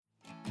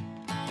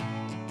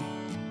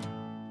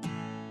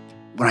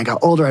when I got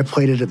older, I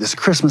played it at this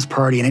Christmas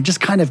party, and it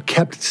just kind of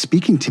kept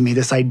speaking to me,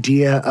 this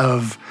idea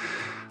of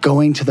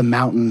going to the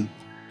mountain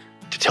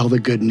to tell the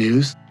good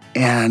news.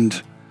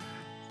 And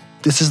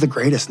this is the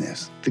greatest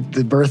news.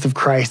 The birth of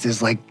Christ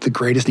is like the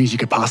greatest news you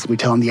could possibly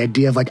tell. And the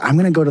idea of like, I'm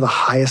going to go to the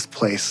highest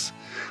place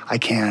I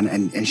can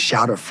and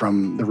shout it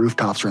from the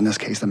rooftops, or in this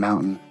case, the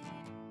mountain.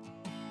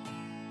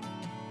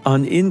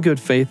 On In Good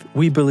Faith,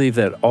 we believe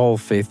that all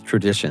faith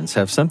traditions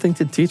have something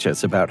to teach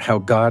us about how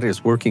God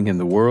is working in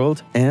the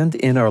world and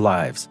in our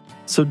lives.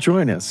 So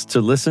join us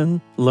to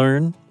listen,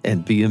 learn,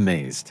 and be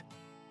amazed.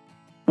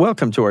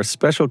 Welcome to our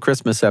special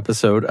Christmas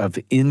episode of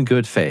In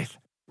Good Faith.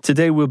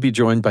 Today we'll be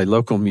joined by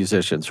local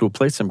musicians who will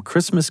play some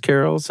Christmas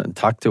carols and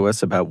talk to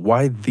us about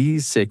why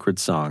these sacred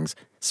songs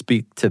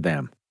speak to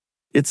them.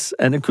 It's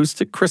an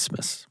acoustic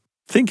Christmas.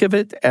 Think of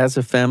it as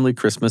a family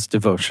Christmas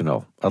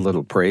devotional. A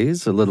little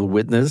praise, a little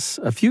witness,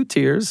 a few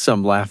tears,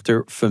 some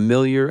laughter,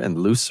 familiar and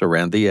loose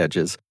around the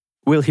edges.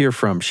 We'll hear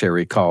from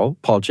Cherie Call,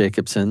 Paul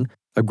Jacobsen,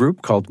 a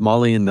group called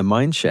Molly and the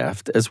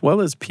Mineshaft, as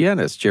well as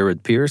pianist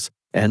Jared Pierce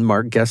and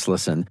Mark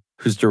Gelison,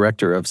 who's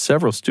director of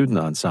several student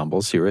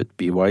ensembles here at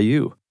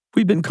BYU.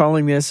 We've been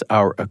calling this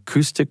our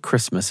Acoustic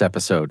Christmas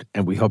episode,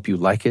 and we hope you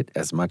like it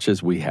as much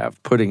as we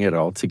have putting it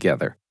all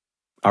together.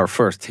 Our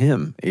first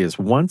hymn is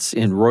Once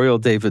in Royal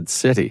David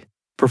City,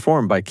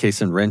 performed by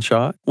Cayson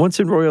Renshaw. Once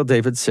in Royal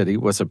David City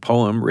was a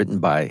poem written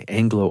by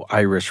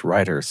Anglo-Irish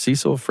writer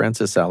Cecil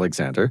Frances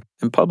Alexander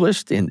and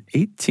published in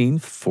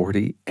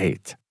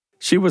 1848.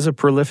 She was a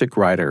prolific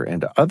writer,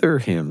 and other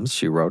hymns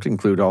she wrote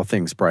include All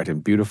Things Bright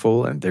and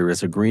Beautiful and There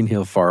is a Green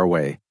Hill Far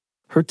Away.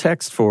 Her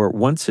text for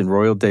Once in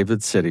Royal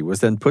David City was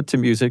then put to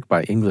music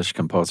by English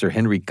composer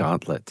Henry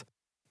Gauntlet.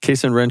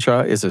 Cayson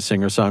Renshaw is a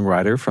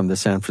singer-songwriter from the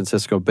San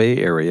Francisco Bay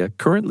Area,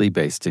 currently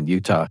based in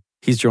Utah.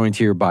 He's joined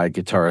here by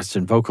guitarist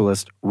and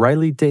vocalist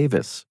Riley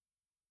Davis.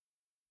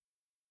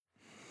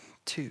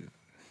 2,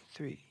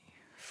 3,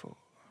 4.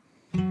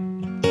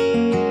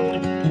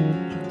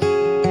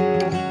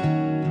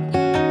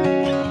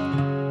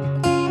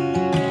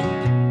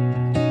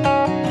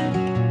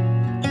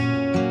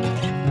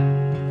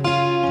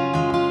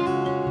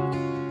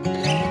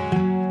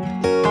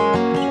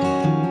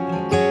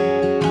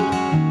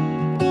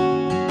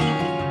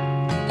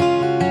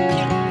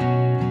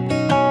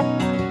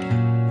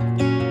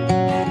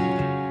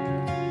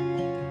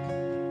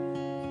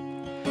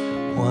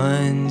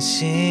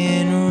 Once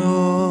in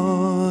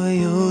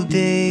Royal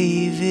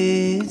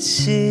David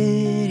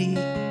City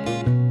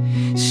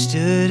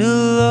stood a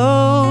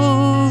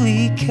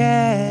lowly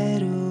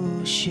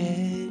cattle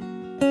shed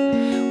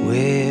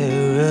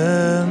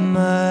where a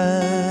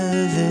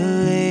mother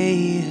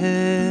lay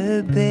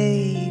her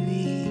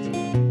baby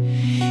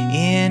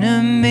in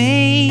a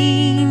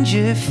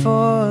manger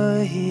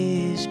for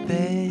his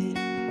bed.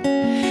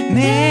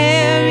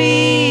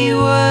 Mary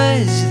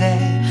was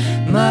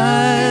that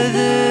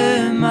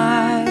mother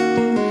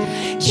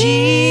mild,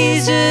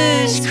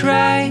 Jesus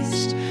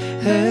Christ,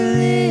 her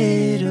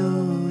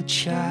little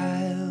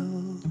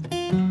child.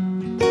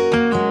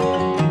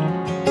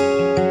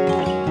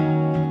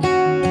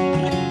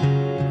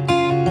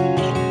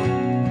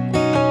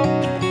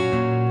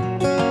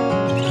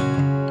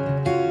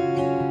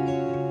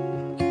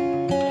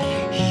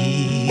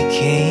 He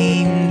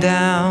came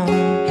down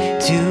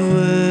to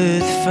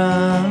earth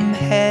from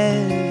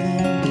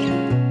heaven,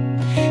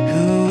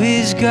 who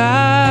is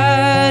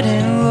God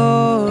and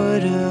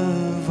Lord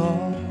of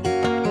all,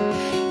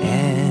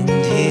 and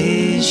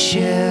his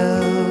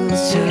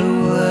shelter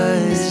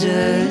was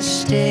a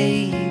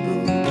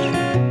stable,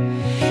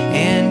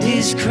 and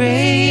his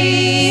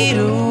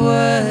cradle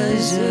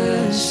was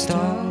a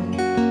stall.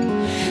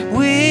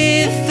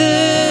 With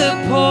the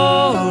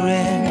poor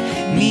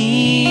and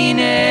mean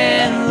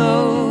and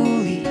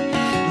lowly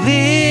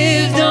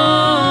lived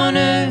on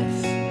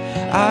earth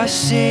our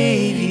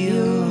Savior,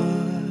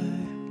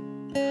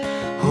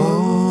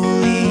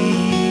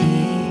 holy,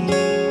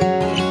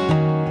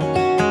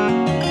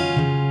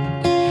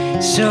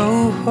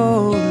 so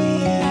holy.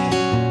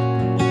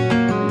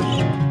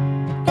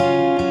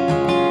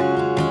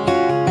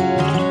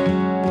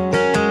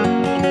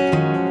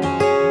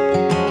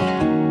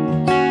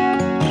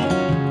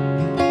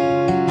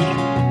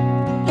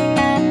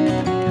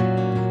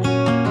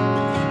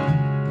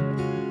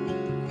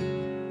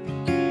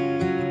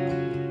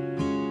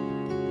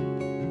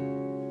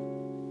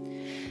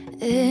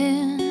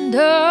 And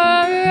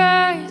our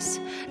eyes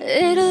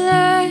at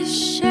last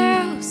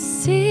shall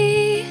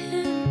see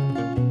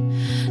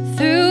him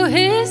through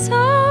his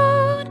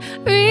own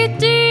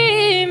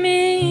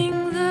redeeming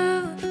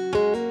love.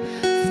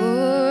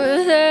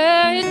 For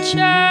that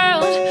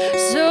child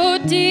so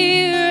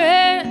dear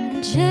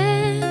and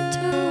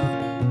gentle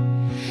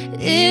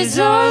is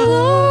our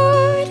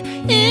Lord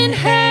in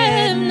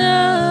heaven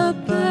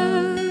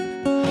above,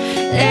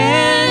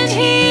 and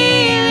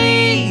he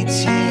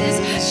leads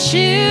his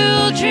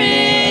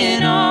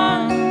children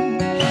on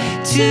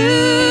to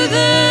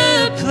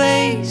the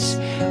place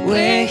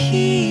where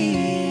he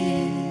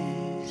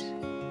is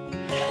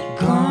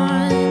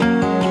gone.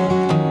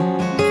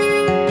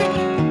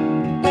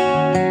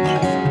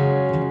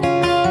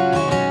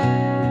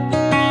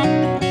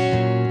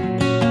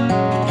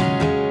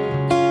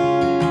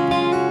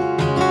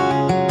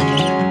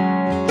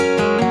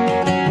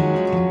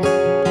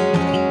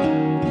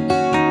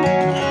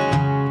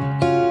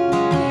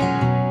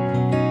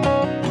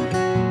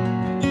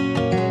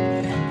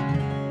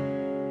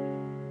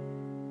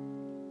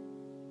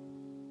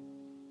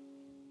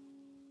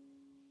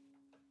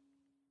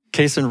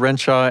 Cayson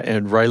Renshaw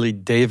and Riley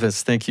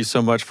Davis, thank you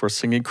so much for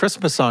singing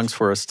Christmas songs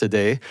for us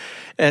today.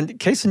 And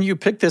Cayson, you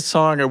picked this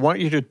song. I want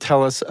you to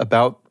tell us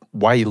about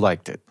why you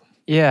liked it.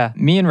 Yeah,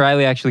 me and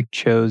Riley actually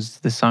chose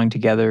the song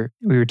together.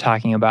 We were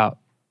talking about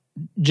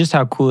just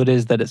how cool it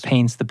is that it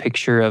paints the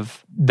picture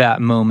of that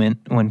moment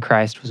when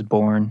Christ was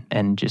born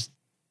and just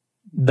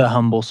the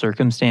humble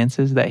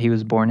circumstances that he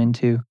was born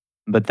into.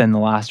 But then the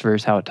last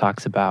verse, how it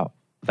talks about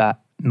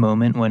that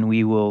moment when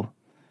we will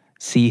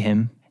see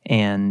him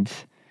and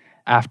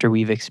after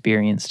we've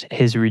experienced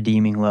his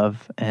redeeming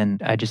love.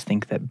 And I just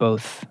think that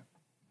both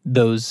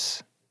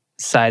those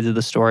sides of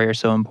the story are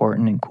so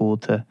important and cool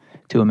to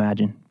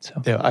imagine. So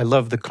yeah, I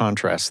love the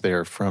contrast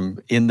there from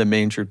in the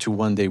manger to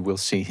one day we'll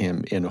see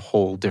him in a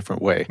whole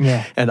different way.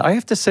 Yeah. And I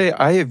have to say,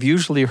 I have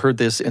usually heard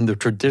this in the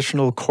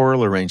traditional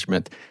choral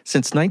arrangement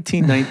since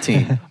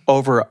 1919,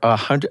 over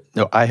 100,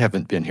 no, I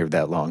haven't been here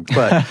that long,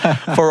 but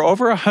for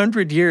over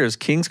 100 years,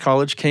 King's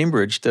College,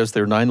 Cambridge does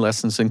their 9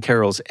 lessons and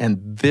carols,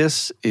 and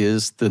this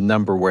is the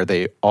number where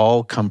they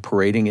all come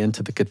parading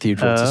into the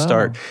cathedral to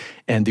start.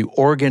 And the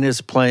organ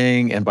is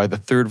playing, and by the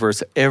third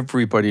verse,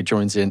 everybody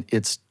joins in.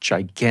 It's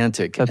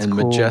gigantic and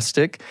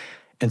majestic.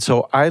 And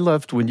so I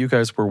loved when you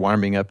guys were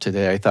warming up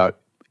today, I thought,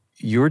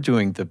 you're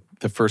doing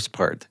the first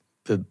part,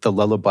 the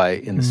lullaby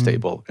in the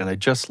stable. And I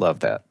just love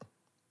that.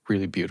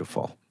 Really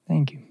beautiful.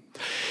 Thank you.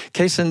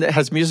 Cayson,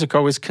 has music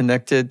always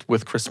connected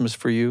with Christmas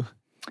for you?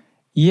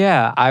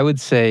 Yeah, I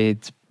would say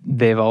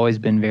they've always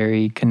been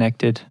very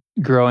connected.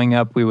 Growing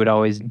up, we would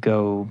always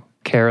go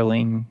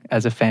caroling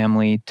as a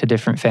family to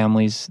different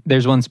families.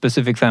 There's one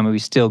specific family we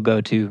still go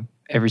to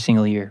every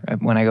single year.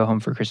 When I go home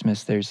for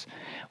Christmas, there's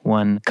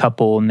one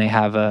couple and they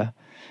have a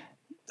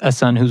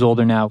son who's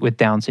older now with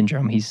Down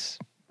syndrome. He's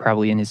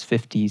probably in his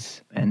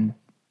 50s and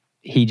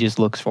he just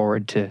looks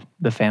forward to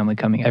the family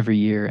coming every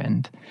year.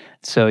 And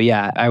so,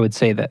 yeah, I would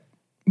say that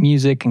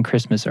music and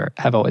Christmas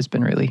have always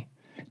been really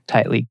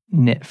tightly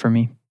knit for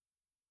me.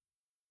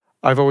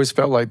 I've always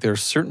felt like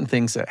there's certain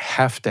things that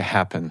have to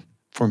happen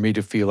for me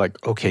to feel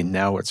like, okay,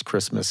 now it's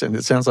Christmas. And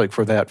it sounds like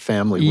for that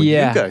family, when you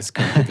guys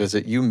come to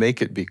visit, you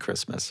make it be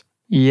Christmas.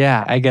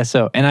 Yeah, I guess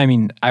so. And I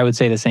mean, I would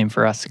say the same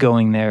for us.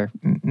 Going there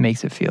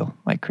makes it feel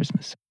like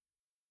Christmas.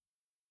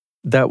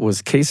 That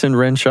was Cayson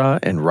Renshaw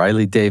and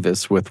Riley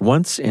Davis with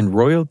Once in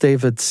Royal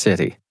David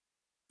City.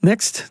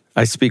 Next,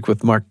 I speak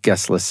with Mark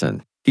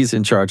Gelison. He's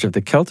in charge of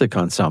the Celtic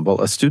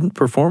Ensemble, a student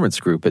performance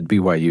group at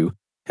BYU,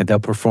 and they'll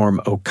perform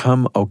O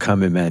Come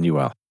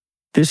Emmanuel.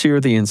 This year,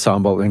 the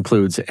ensemble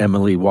includes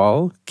Emily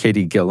Wall,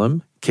 Kaydie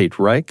Gillam, Kate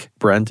Reich,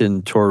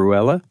 Brandon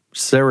Torruella,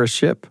 Sarah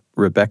Shipp,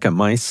 Rebecca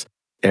Meiss,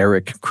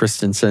 Eric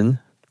Christensen,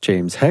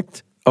 James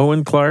Hecht,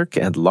 Owen Clarke,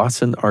 and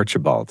Lawson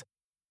Archibald.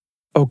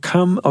 O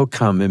Come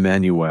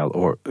Emmanuel,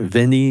 or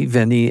Veni,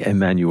 Veni,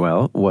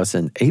 Emmanuel, was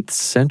an 8th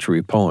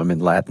century poem in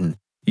Latin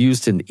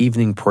used in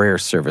evening prayer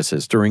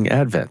services during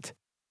Advent.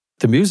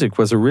 The music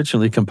was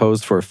originally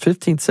composed for a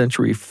 15th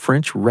century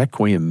French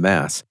Requiem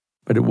Mass,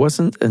 but it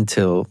wasn't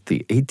until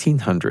the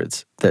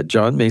 1800s that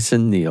John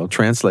Mason Neale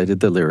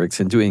translated the lyrics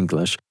into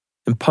English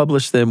and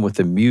published them with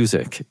the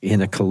music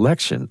in a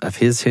collection of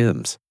his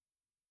hymns.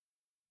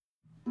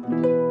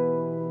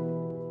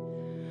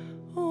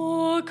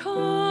 O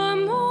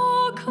come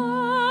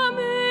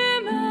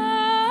Emmanuel,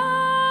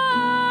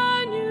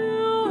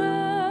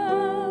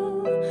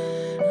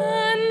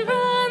 and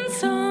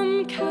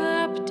ransom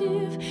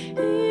captive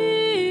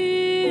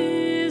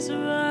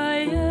Israel,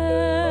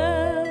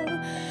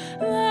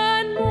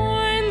 that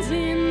mourns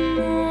in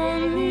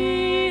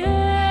lonely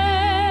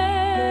exile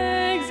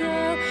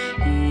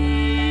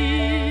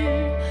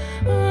here,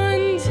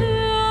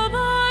 until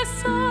the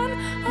Son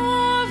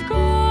of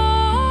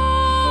God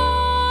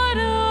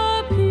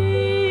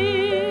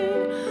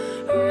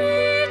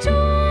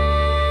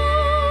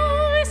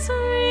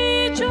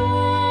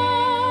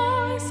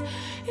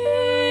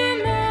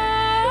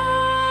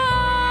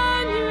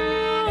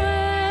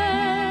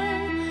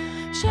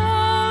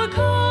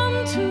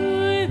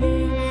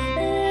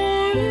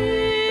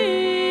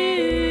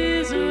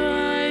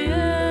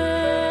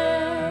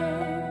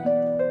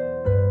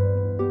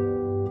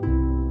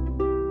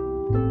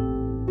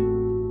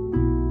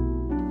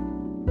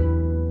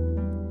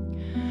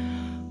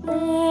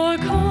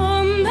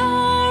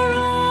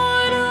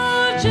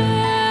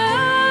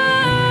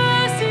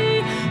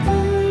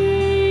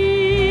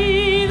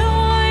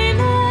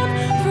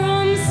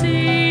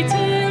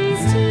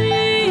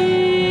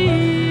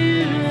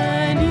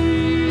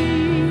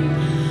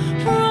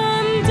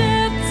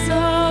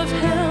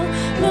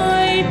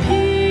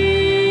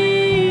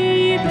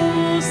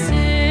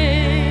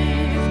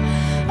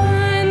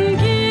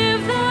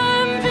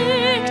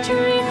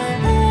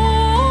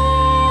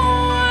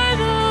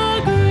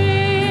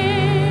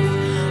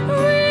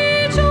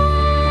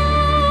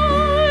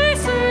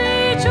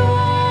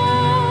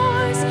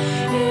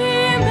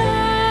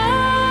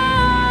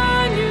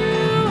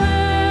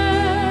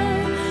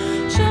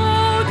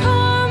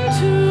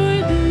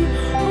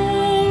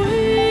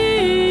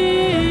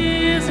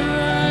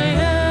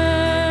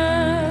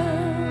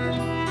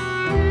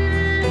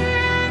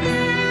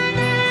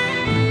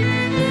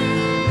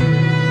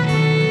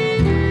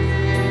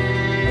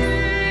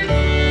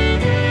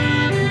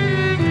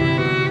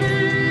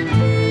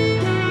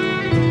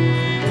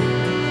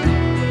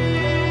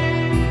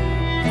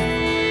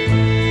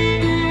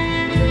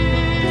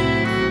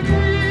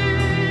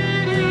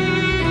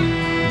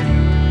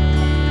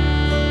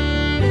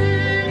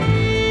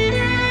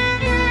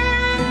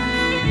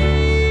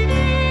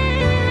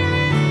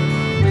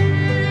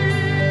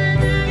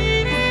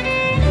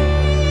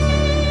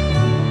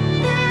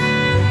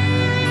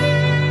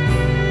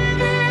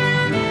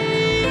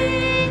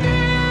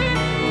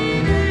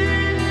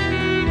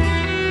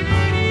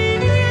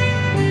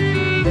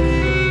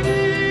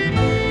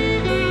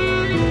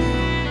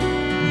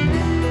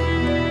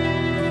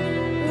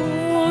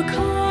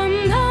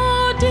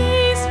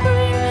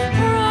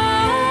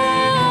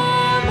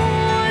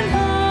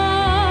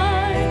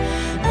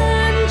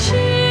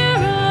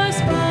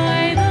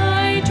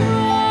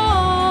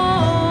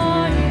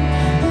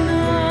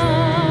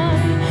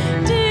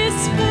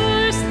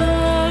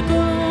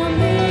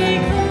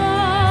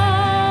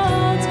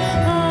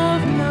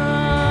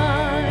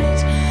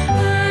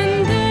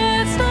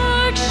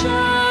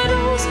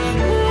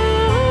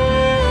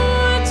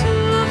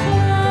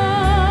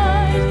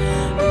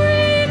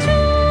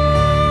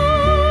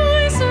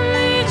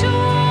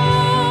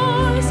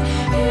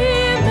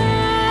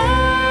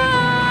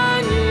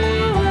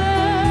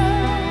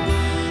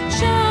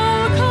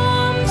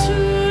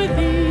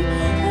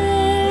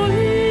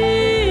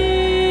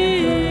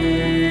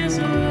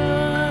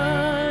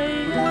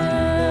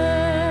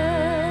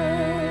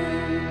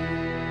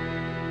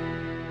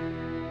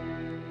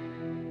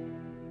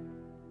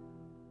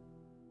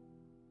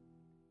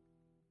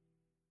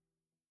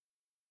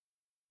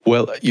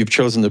Well, you've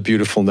chosen a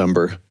beautiful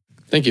number.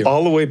 Thank you.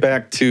 All the way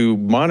back to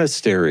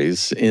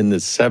monasteries in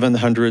the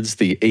 700s,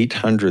 the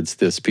 800s,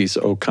 this piece,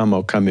 O Come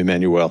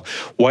Emmanuel.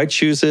 Why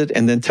choose it?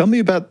 And then tell me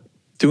about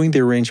doing the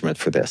arrangement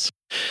for this.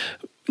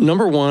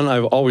 Number one,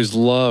 I've always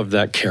loved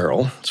that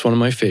carol. It's one of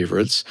my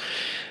favorites.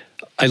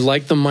 I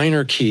like the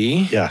minor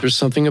key. Yeah. There's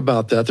something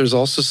about that. There's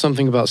also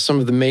something about some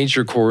of the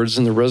major chords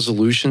and the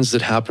resolutions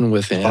that happen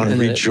within. On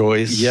and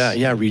Rejoice.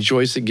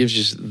 Rejoice. It gives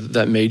you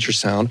that major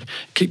sound.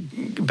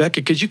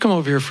 Becca, could you come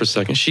over here for a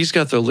second? She's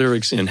got the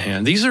lyrics in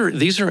hand. These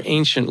are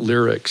ancient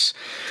lyrics.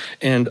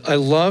 And I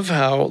love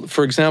how,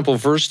 for example,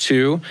 verse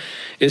 2,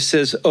 it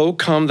says, O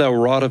come thou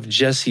rod of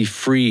Jesse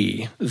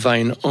free,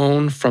 thine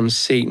own from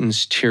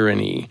Satan's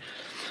tyranny.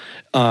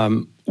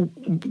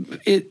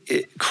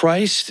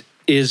 Christ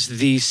is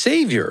the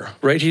Savior,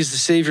 right? He's the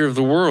Savior of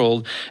the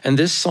world. And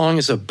this song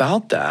is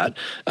about that.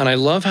 And I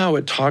love how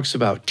it talks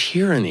about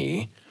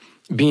tyranny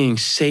being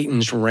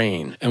Satan's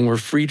reign. And we're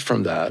freed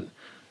from that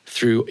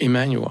through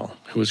Emmanuel,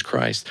 who is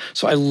Christ.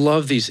 So I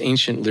love these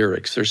ancient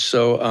lyrics. They're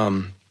so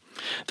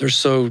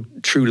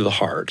true to the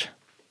heart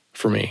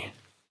for me.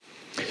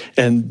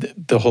 And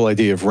the whole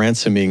idea of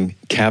ransoming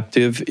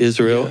captive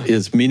Israel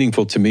is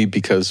meaningful to me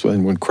because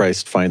when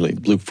Christ finally,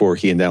 Luke 4,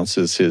 he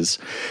announces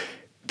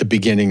the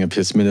beginning of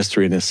his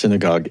ministry in a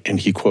synagogue, and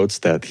he quotes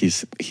that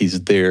he's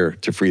there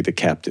to free the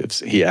captives.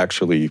 He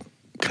actually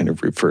kind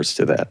of refers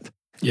to that.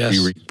 Yes.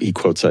 He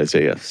quotes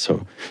Isaiah.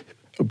 So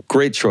a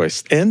great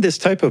choice. And this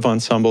type of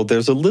ensemble,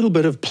 there's a little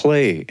bit of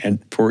play and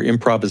for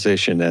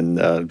improvisation,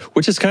 and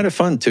which is kind of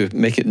fun to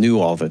make it new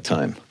all the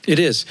time. It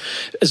is.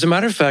 As a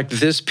matter of fact,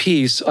 this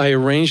piece, I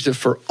arranged it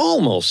for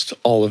almost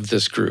all of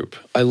this group.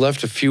 I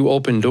left a few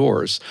open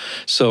doors.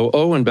 So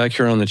Owen back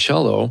here on the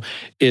cello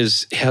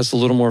has a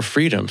little more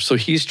freedom. So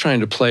he's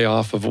trying to play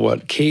off of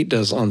what Kate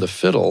does on the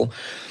fiddle,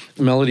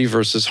 melody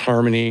versus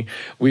harmony.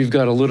 We've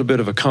got a little bit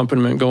of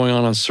accompaniment going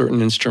on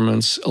certain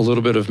instruments, a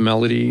little bit of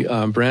melody.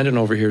 Brandon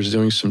over here is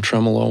doing some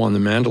tremolo on the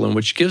mandolin,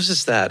 which gives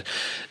us that.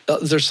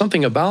 There's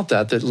something about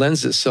that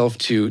lends itself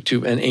to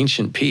an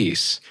ancient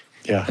piece.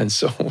 Yeah. And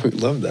so we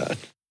love that.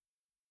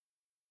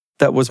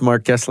 That was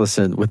Mark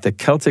Gelison with the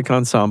Celtic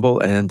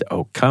Ensemble and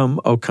O Come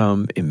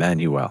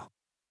Emmanuel.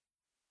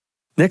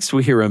 Next,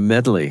 we hear a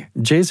medley,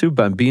 Gesu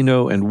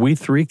Bambino and We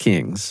Three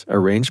Kings,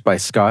 arranged by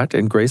Scott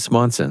and Grace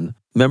Monson,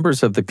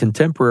 members of the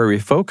contemporary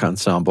folk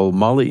ensemble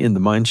Molly in the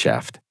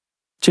Mineshaft.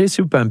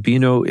 Gesu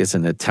Bambino is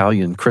an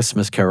Italian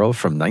Christmas carol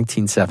from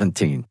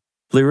 1917.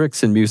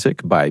 Lyrics and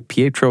music by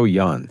Pietro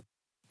Jan.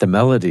 The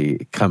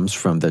melody comes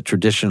from the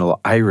traditional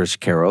Irish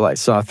carol I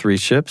Saw Three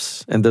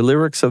Ships, and the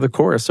lyrics of the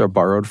chorus are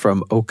borrowed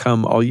from O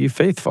Come All Ye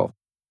Faithful.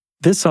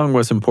 This song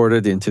was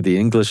imported into the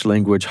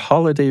English-language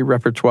holiday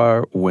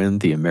repertoire when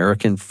the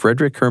American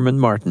Frederick Herman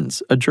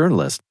Martins, a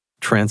journalist,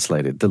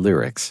 translated the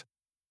lyrics.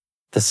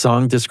 The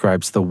song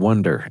describes the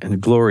wonder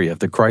and glory of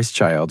the Christ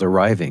child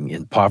arriving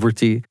in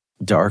poverty,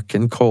 dark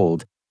and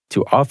cold,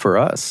 to offer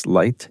us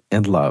light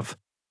and love.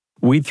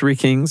 We Three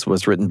Kings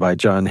was written by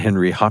John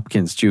Henry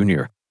Hopkins,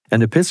 Jr.,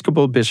 an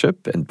Episcopal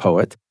bishop and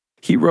poet.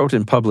 He wrote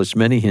and published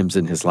many hymns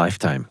in his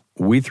lifetime.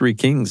 We Three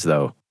Kings,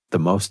 though, the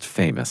most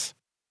famous.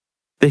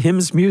 The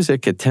hymn's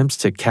music attempts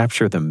to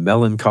capture the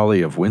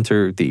melancholy of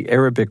winter, the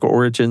Arabic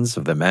origins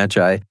of the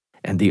Magi,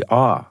 and the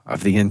awe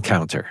of the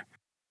encounter.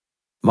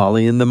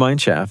 Molly in the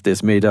Mineshaft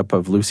is made up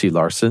of Lucy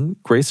Larsen,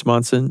 Grace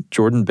Monson,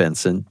 Jordan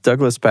Benson,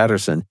 Douglas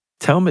Patterson,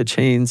 Talmage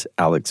Haines,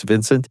 Alex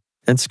Vincent,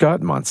 and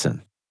Scott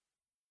Monson.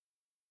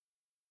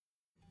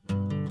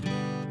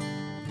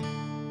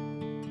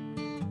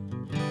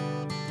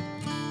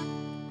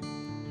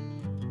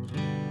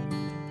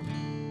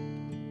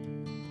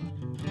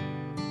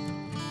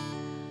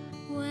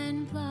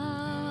 When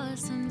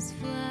blossoms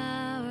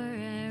flower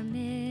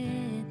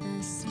amid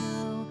the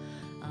snow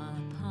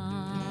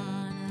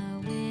upon a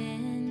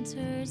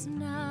winter's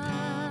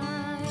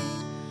night,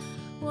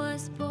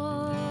 was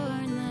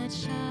born the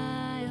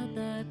child,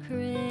 the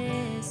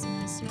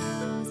Christmas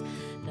rose,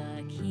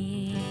 the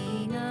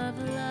King of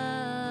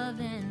love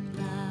and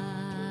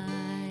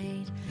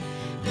light.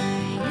 The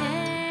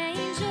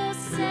angels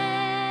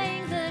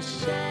sang, the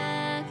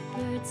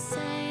shepherds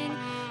sang,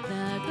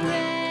 the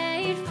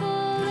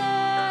grateful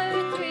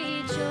earth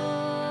rejoiced,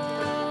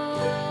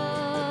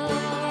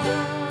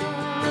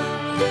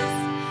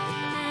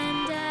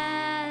 and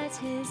at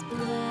his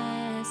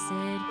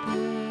blessed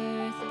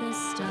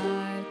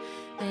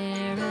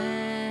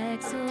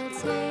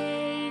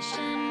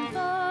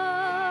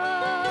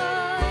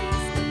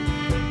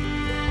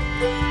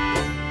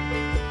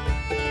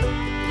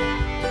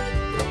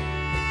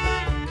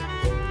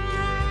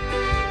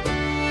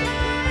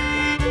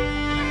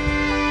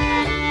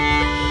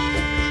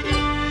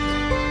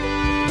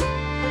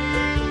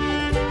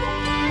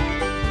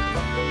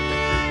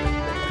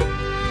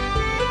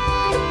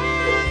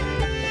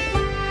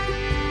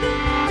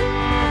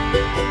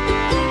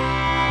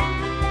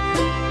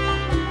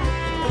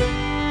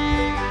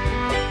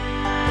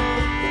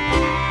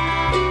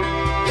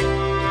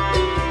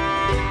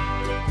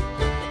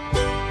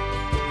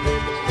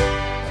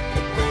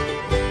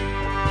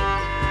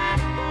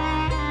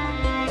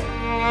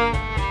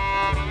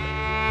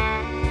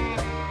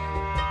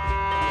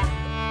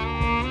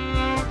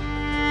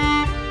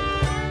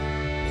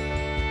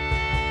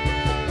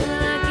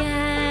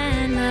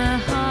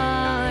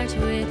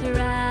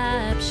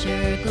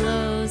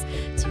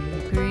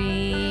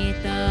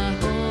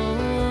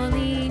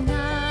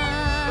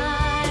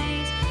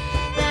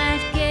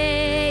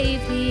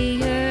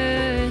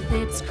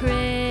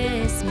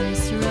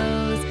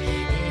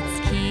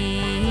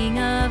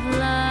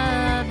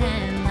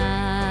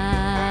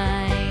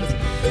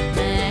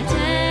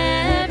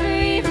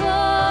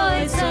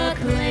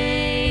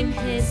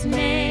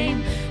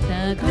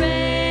the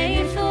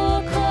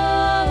grateful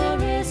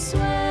chorus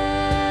swell.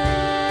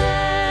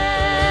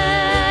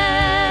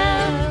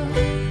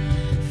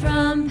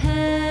 From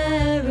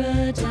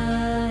paradise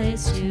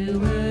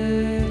to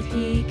earth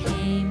he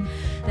came,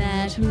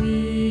 that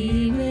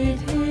we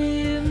with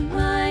him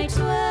might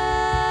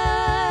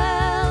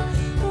dwell.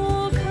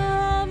 Oh,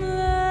 come,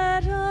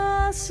 let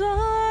us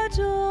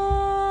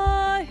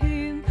adore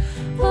him.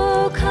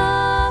 Oh,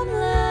 come,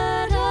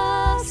 let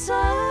us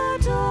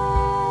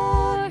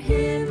adore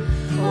him.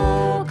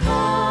 Oh,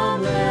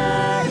 come,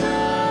 let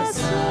us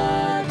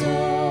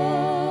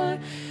adore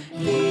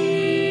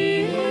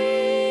him.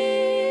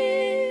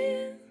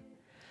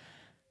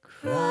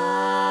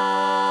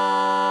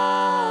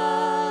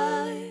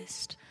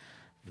 Christ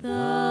the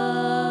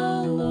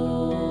Lord.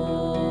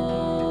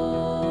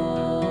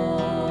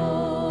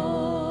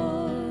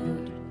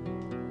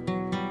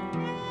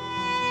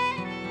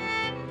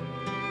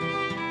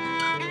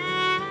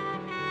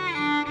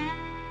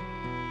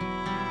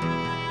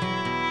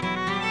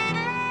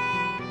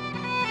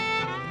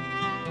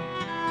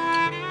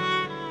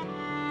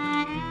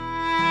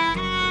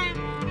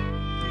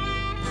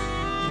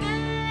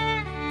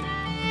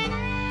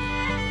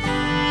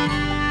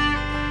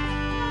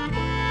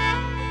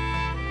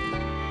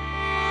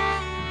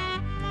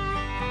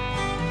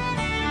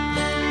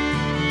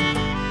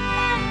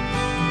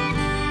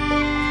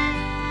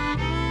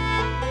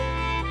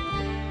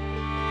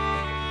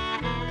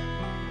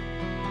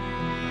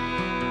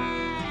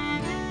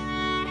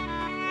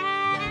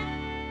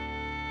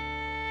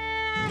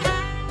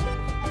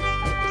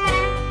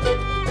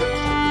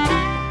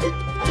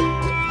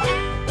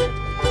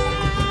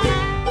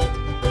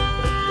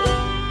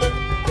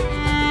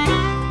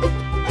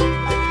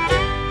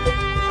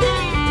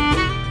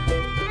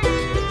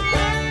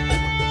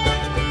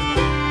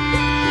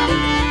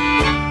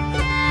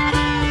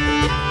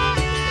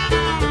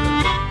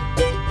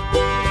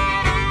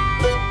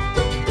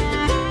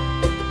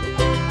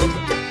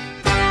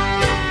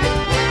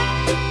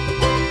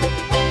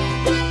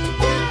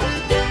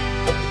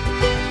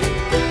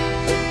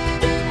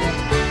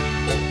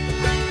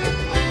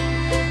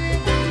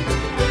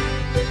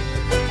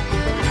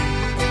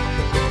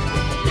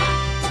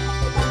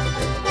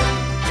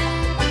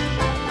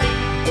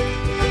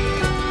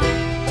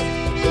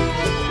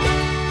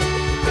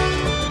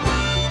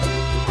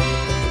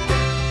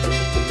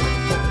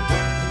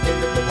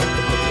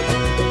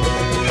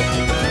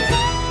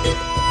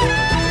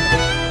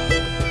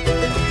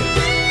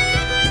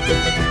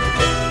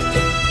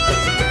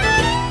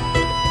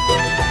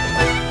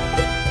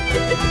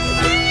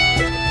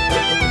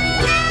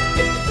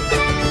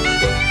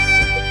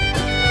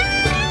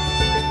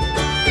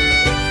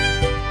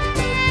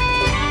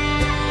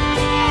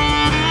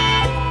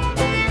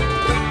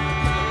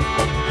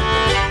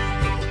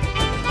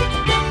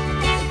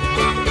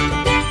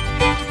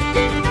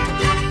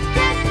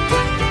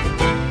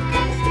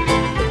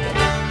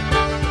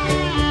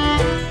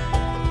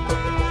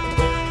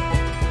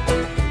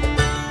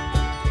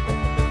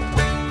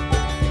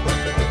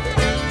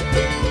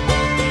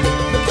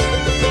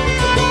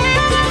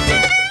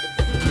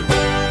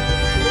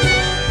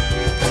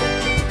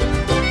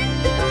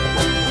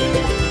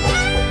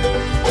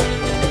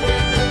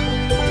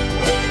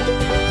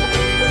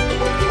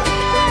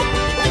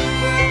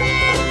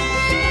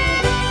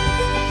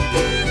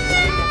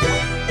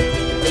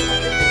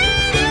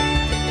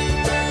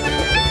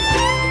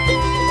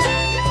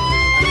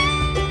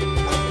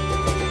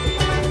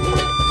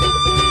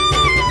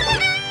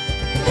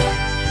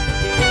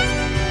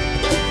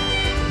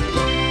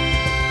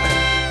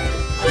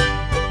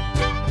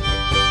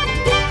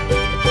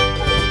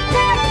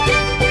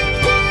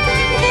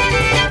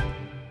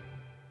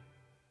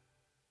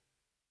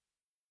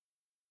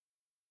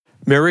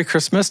 Merry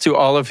Christmas to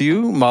all of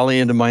you.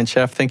 Molly and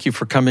Mineshaft, thank you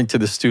for coming to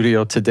the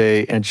studio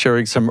today and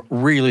sharing some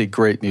really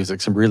great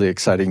music, some really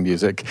exciting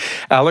music.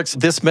 Alex,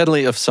 this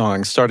medley of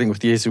songs, starting with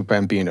Gesu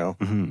Bambino,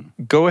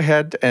 go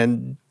ahead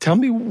and tell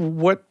me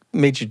what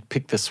made you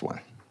pick this one.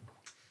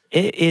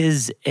 It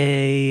is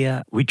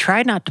we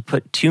try not to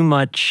put too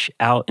much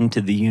out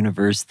into the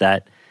universe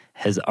that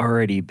has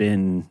already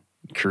been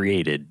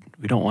created.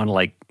 We don't want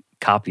to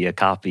copy a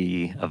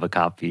copy of a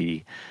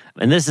copy.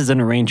 And this is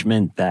an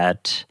arrangement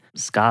that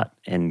Scott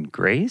and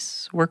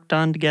Grace worked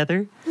on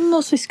together.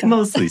 Mostly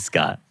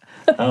Scott.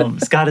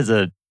 Scott is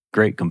a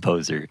great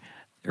composer,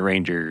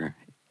 arranger,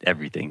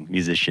 everything,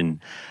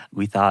 musician.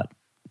 We thought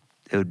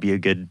it would be a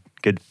good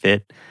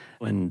fit.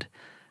 And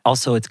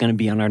also it's going to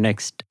be on our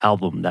next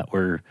album that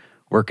we're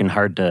working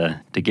hard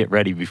to get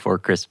ready before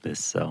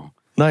Christmas. So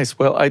nice.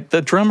 Well,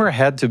 the drummer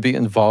had to be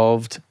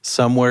involved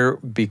somewhere,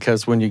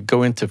 because when you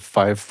go into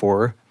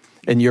 5/4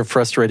 and you're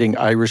frustrating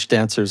Irish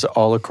dancers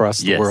all across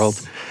the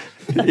world,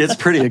 It's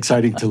pretty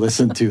exciting to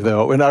listen to,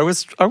 though. And I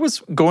was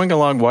going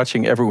along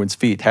watching everyone's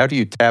feet. How do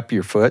you tap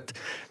your foot?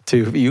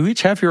 You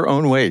each have your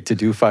own way to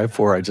do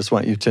 5/4. I just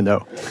want you to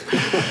know.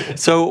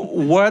 So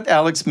what,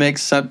 Alex,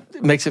 makes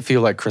it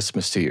feel like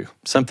Christmas to you?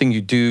 Something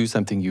you do,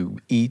 something you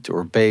eat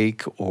or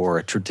bake, or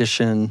a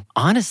tradition?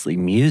 Honestly,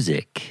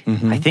 music.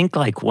 I think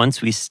like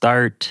once we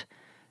start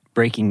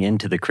breaking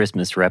into the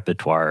Christmas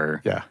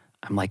repertoire,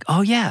 I'm like,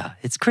 oh yeah,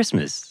 it's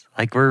Christmas.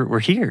 Like we're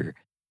here.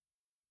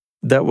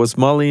 That was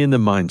Molly in the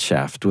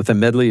Mineshaft with a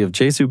medley of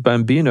Gesu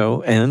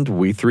Bambino and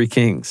We Three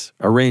Kings,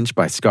 arranged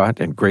by Scott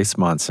and Grace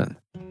Monson.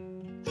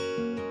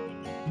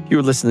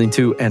 You're listening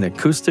to An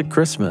Acoustic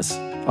Christmas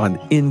on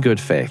In Good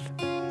Faith.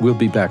 We'll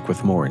be back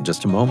with more in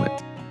just a moment.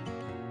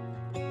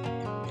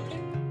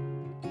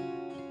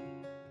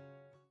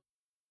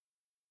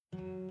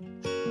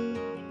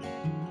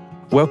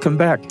 Welcome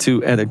back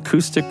to An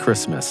Acoustic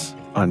Christmas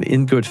on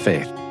In Good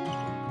Faith.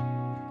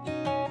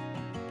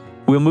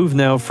 We'll move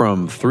now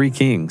from Three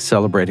Kings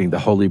celebrating the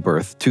Holy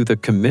Birth to the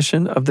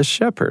commission of the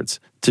shepherds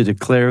to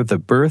declare the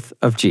birth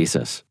of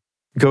Jesus.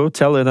 Go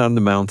Tell It on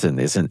the Mountain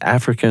is an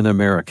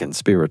African-American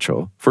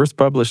spiritual, first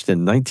published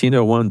in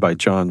 1901 by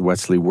John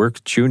Wesley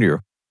Work, Jr.,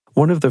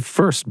 one of the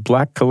first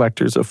Black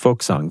collectors of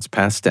folk songs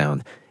passed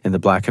down in the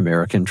Black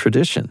American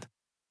tradition.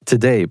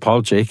 Today,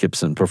 Paul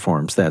Jacobsen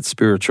performs that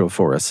spiritual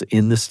for us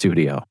in the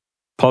studio.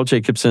 Paul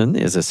Jacobsen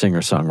is a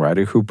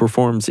singer-songwriter who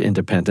performs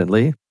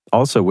independently,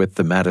 also with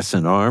the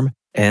Madison Arm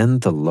and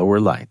the Lower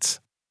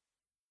Lights.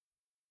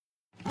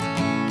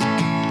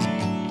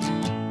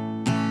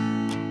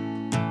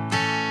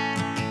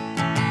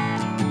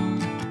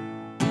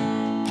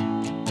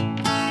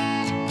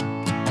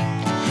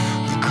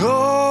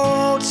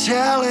 Go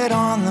tell it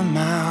on the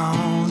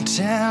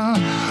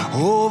mountain,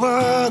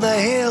 over the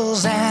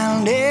hills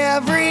and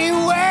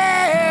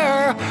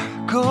everywhere.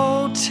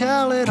 Go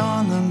tell it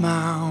on the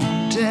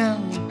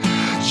mountain,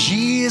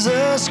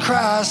 Jesus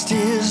Christ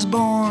is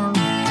born.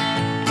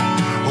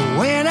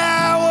 When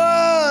I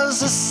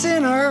was a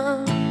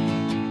sinner,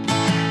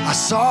 I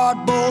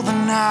sought both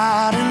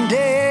night and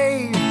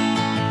day.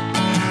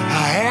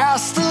 I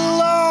asked the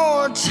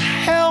Lord to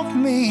help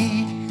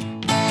me,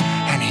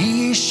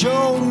 He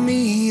showed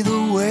me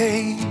the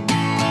way.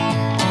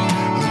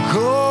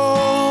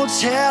 Go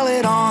tell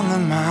it on the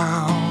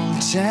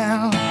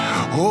mountain,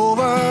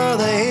 over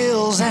the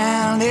hills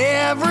and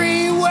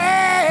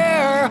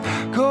everywhere.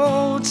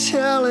 Go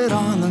tell it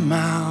on the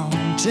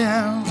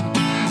mountain,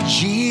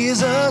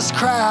 Jesus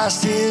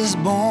Christ is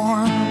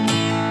born.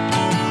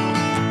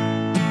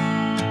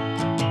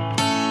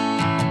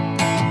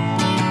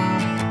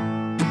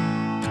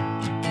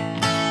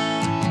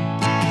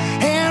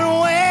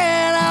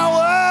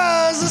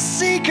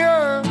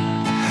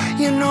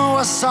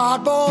 I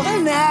sought both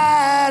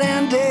night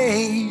and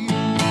day.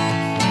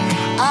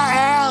 I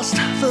asked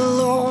the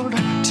Lord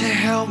to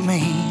help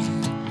me,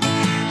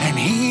 and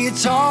He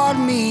taught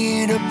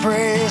me to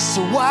pray.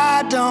 So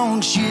why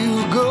don't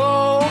you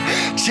go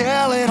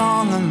tell it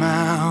on the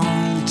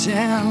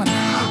mountain,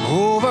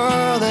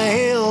 over the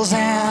hills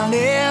and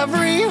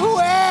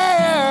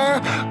everywhere.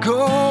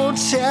 Go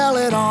tell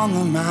it on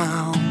the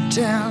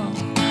mountain,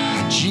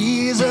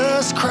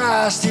 Jesus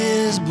Christ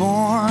is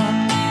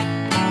born.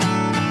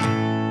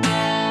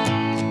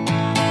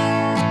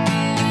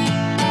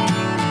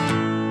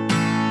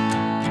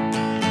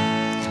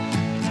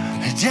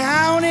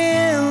 Down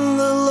in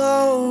the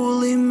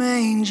lowly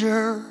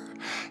manger,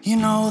 you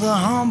know the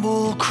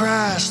humble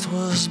Christ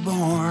was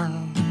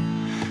born.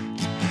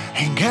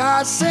 And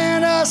God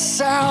sent us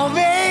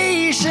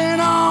salvation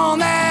on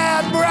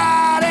that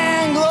bright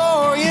and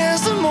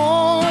glorious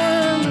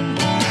morn.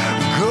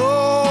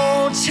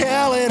 Go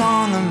tell it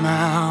on the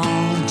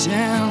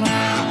mountain,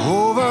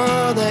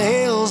 over the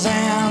hills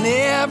and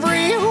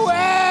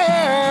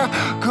everywhere.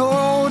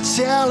 Go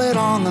tell it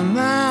on the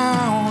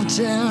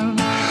mountain,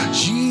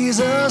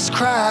 Jesus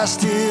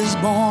Christ is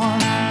born.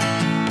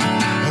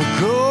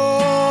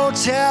 Go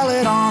tell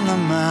it on the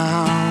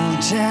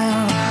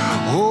mountain,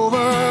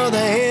 over the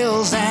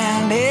hills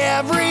and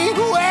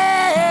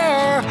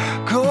everywhere.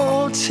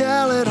 Go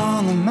tell it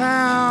on the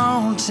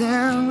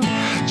mountain,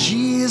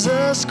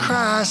 Jesus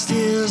Christ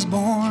is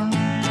born.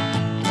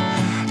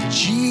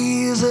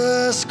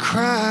 Jesus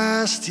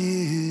Christ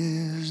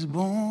is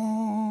born.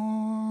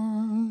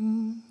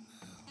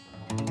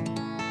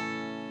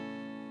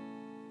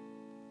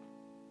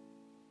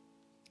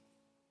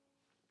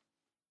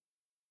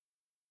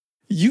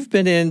 You've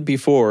been in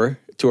before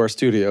to our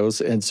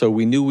studios, and so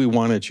we knew we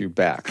wanted you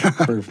back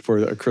for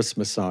a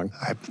Christmas song.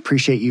 I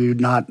appreciate you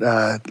not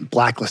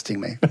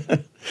blacklisting me.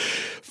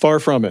 Far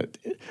from it.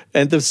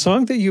 And the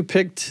song that you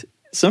picked,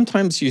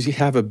 sometimes you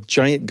have a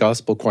giant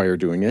gospel choir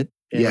doing it.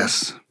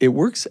 Yes. It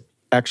works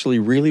actually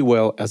really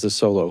well as a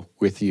solo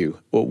with you.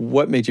 Well,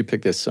 what made you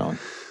pick this song?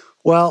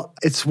 Well,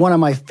 it's one of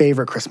my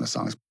favorite Christmas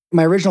songs.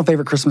 My original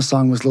favorite Christmas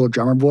song was Little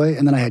Drummer Boy,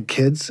 and then I had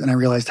kids, and I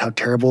realized how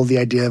terrible the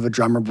idea of a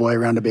drummer boy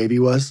around a baby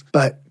was.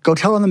 But Go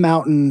Tell on the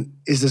Mountain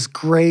is this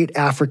great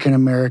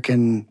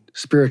African-American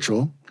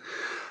spiritual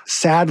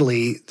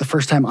Sadly, the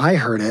first time I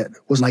heard it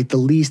was like the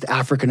least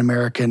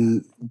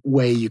African-American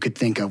way you could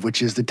think of,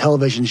 which is the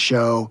television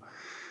show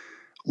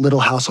Little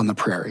House on the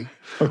Prairie,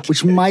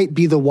 which might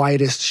be the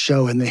whitest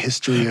show in the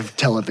history of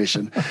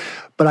television.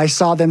 But I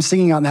saw them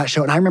singing on that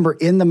show, and I remember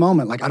in the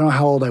moment, like I don't know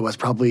how old I was,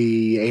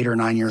 probably 8 or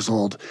 9 years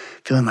old,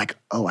 feeling like,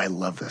 oh, I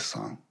love this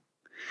song.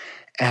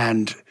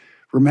 And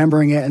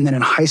remembering it, and then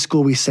in high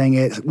school we sang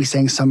it. We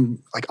sang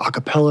some like a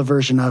cappella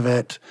version of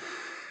it.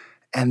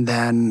 And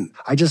then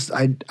I just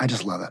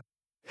love it.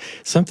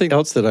 Something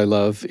else that I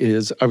love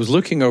is I was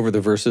looking over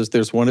the verses.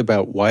 There's one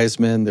about wise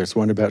men. There's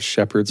one about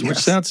shepherds, which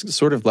sounds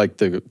sort of like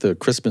the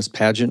Christmas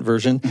pageant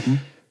version. Mm-hmm.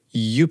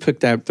 You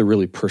picked out the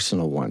really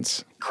personal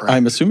ones. Correct.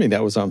 I'm assuming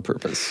that was on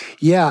purpose.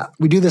 Yeah,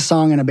 we do this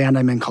song in a band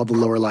I'm in called the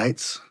Lower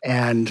Lights.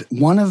 And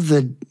one of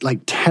the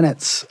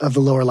tenets of the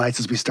Lower Lights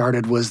as we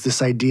started was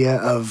this idea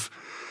of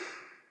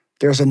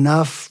there's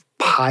enough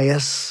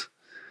pious,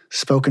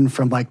 spoken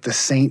from like the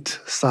saint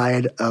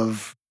side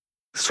of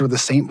sort of the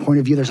saint point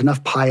of view. There's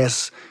enough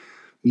pious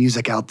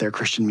music out there,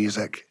 Christian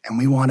music. And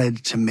we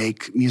wanted to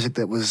make music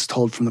that was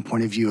told from the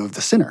point of view of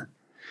the sinner,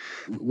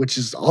 which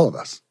is all of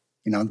us,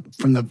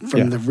 from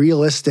the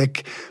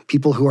realistic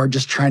people who are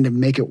just trying to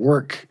make it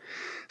work.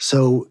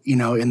 So,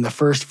 in the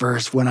first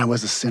verse, when I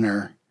was a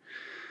sinner,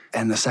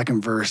 and the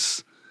second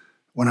verse,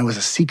 when I was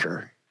a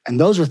seeker. And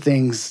those are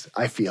things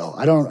I feel.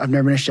 I've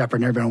never been a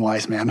shepherd, never been a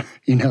wise man,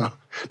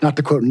 not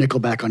to quote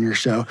Nickelback on your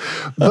show.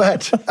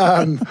 But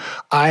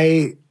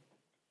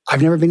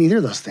I've never been either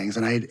of those things.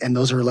 And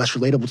those are less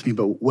relatable to me.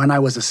 But when I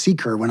was a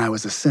seeker, when I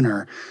was a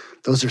sinner,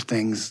 those are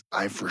things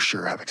I for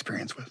sure have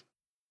experience with.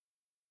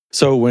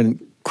 So when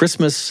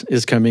Christmas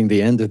is coming,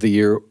 the end of the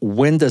year,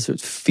 when does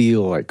it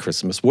feel like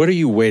Christmas? What are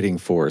you waiting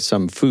for?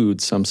 Some food,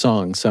 some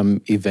song,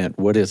 some event?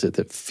 What is it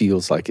that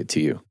feels like it to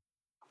you?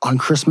 On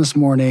Christmas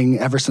morning,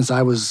 ever since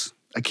I was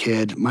a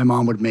kid, my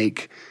mom would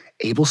make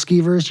Abel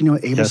skeevers. Do you know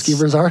what Abel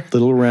skeevers are?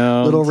 Little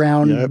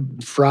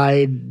round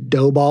fried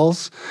dough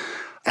balls.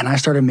 And I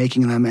started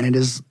making them, and it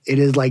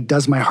is like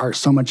does my heart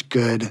so much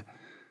good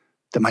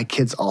that my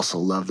kids also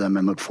love them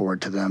and look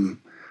forward to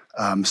them.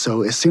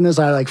 So as soon as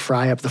I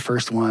fry up the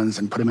first ones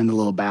and put them in the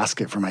little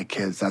basket for my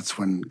kids, that's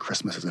when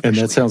Christmas is officially.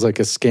 And that sounds like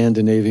a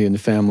Scandinavian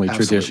family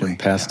tradition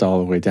passed all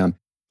the way down.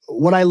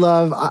 What I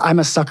love, I'm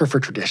a sucker for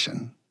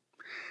tradition.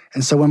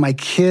 And so when my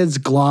kids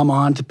glom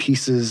on to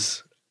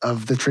pieces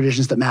of the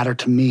traditions that matter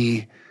to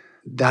me,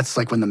 that's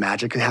like when the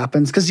magic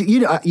happens. Because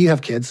you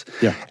have kids,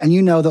 and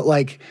you know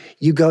that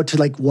you go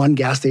to one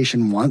gas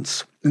station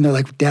once, and they're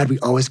like, Dad, we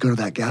always go to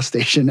that gas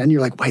station. And you're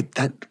like, wait,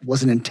 that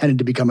wasn't intended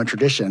to become a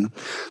tradition.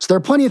 So there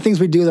are plenty of things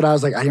we do that I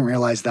was like, I didn't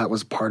realize that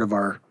was part of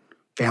our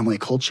family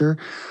culture.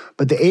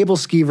 But the Abel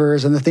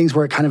skeevers and the things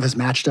where it kind of has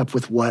matched up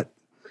with what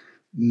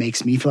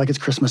makes me feel like it's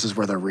Christmas is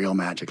where the real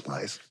magic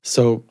lies.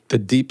 So the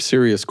deep,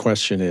 serious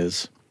question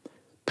is,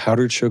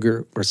 powdered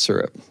sugar or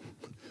syrup?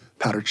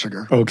 Powdered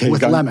sugar. Okay.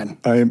 With lemon.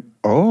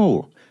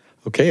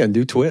 Okay, a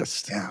new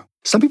twist. Yeah.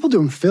 Some people do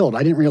them filled.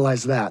 I didn't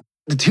realize that.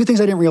 The two things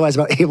I didn't realize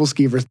about Abel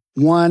skeevers,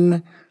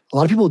 one, a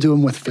lot of people do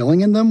them with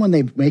filling in them when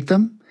they make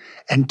them.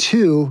 And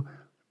two,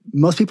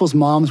 most people's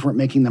moms weren't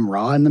making them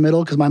raw in the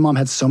middle because my mom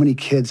had so many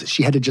kids,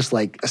 she had to just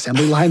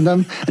assembly line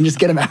them and just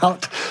get them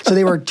out. So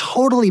they were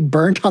totally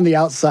burnt on the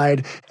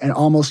outside and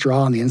almost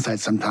raw on the inside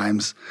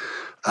sometimes.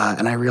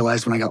 And I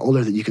realized when I got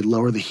older that you could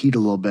lower the heat a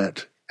little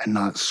bit and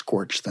not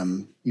scorch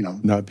them,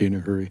 Not be in a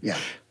hurry. Yeah.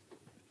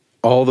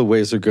 All the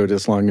ways are good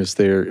as long as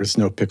there is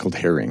no pickled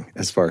herring,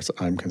 as far as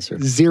I'm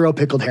concerned. 0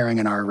 pickled herring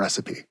in our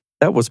recipe.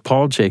 That was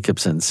Paul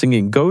Jacobsen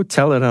singing Go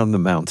Tell It on the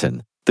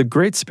Mountain, the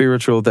great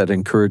spiritual that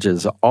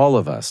encourages all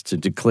of us to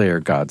declare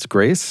God's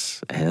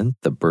grace and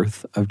the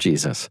birth of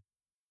Jesus.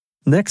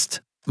 Next,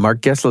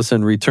 Mark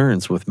Gelison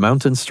returns with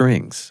Mountain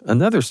Strings,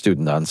 another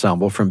student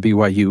ensemble from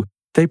BYU.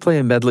 They play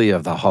a medley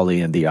of The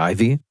Holly and the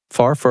Ivy,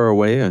 Far, Far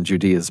Away on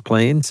Judea's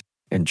Plains,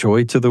 and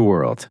Joy to the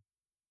World.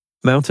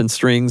 Mountain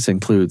Strings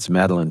includes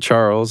Madeline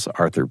Charles,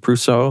 Arthur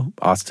Prusso,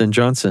 Austin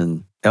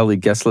Johnson, Ellie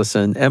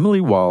Geslison,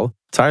 Emily Wall,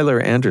 Tyler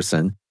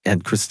Anderson,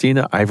 and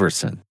Christina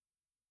Iverson.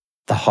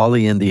 The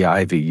Holly and the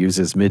Ivy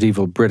uses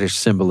medieval British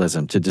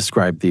symbolism to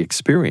describe the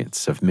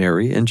experience of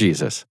Mary and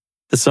Jesus.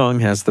 The song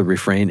has the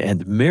refrain,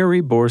 "And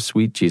Mary bore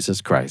sweet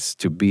Jesus Christ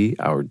to be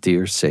our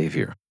dear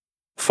Savior."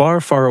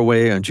 Far, Far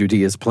Away on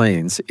Judea's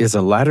Plains is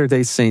a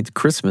Latter-day Saint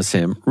Christmas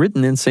hymn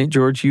written in St.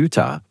 George,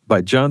 Utah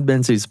by John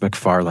Menzies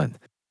McFarlane.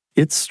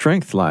 Its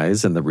strength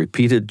lies in the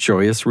repeated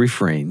joyous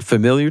refrain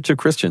familiar to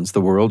Christians the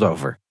world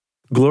over.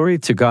 Glory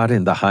to God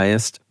in the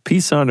highest,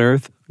 peace on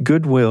earth,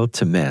 goodwill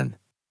to men.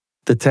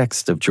 The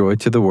text of Joy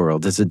to the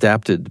World is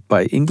adapted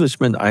by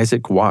Englishman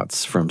Isaac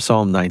Watts from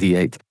Psalm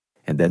 98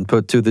 and then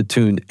put to the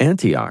tune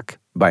Antioch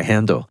by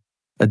Handel,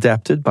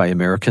 adapted by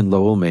American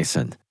Lowell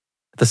Mason.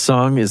 The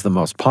song is the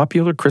most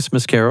popular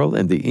Christmas carol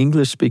in the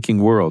English-speaking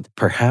world,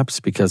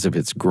 perhaps because of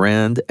its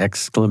grand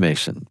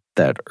exclamation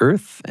that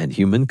earth and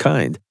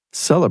humankind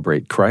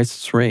celebrate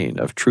Christ's reign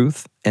of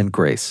truth and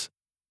grace.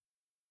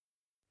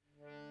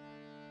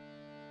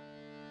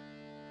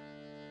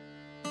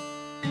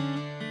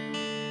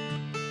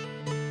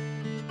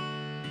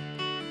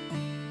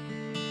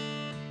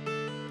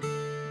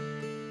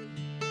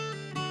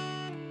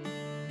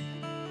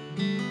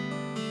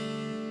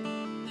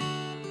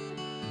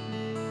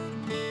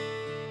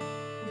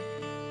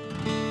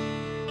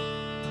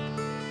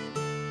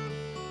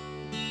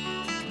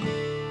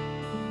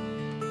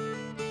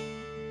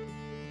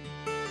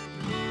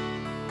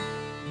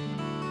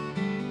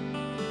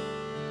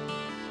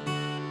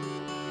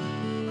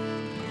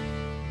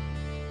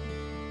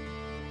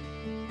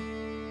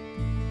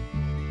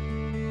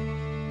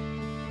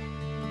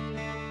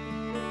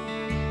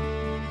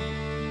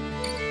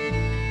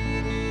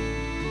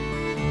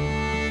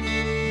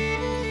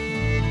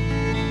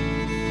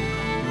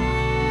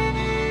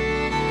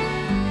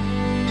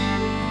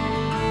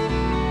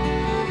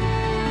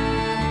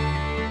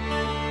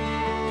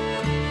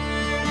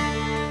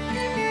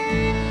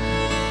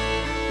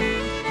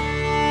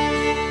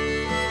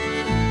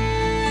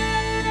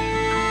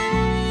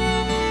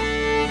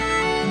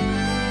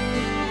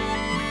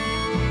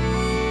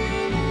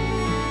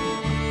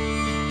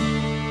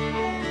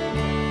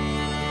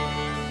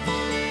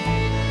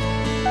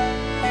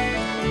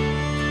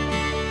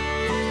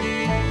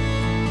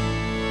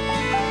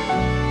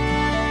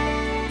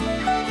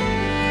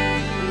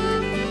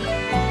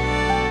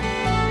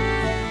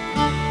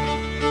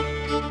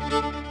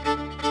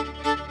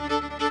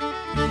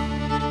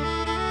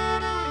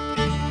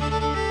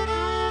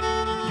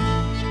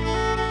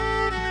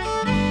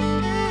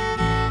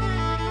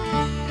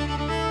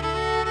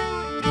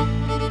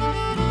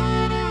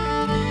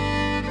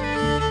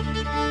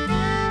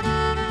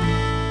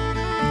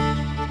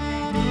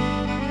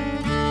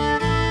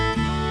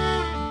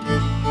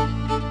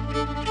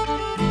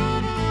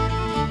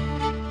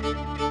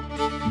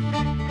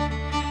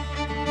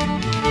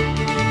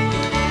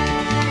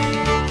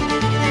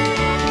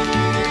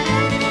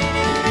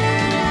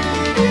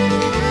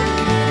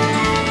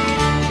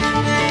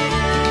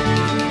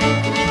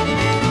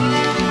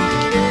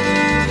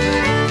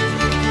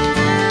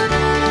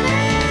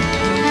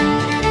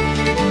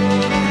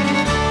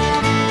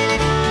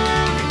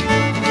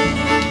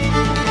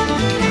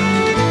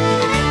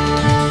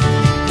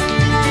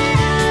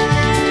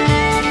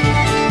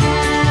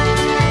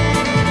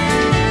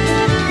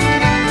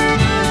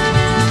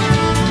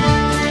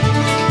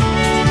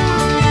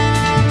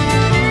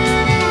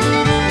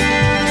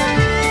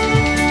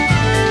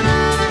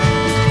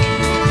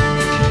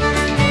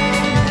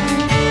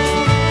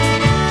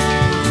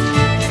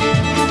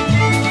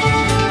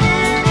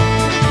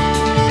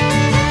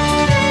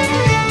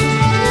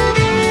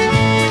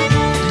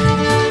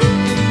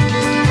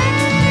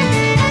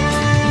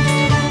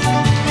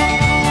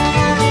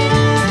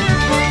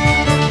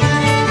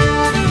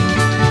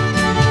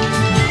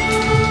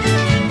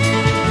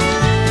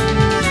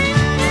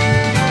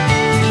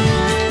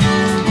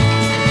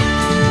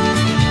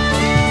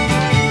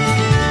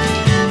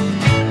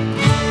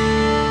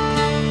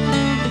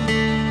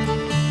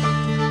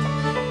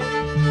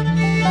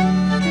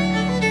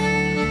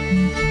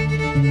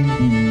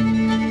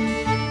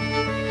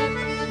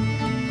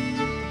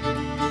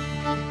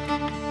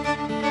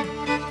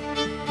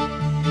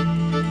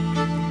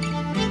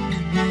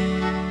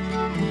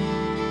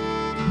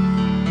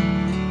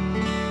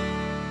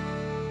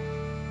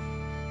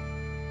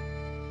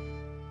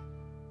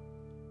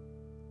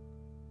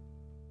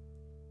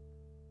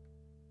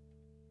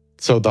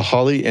 So The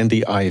Holly and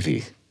the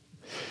Ivy.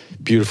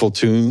 Beautiful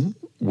tune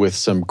with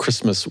some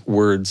Christmas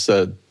words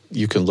that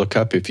you can look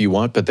up if you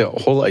want. But the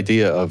whole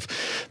idea of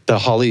the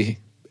holly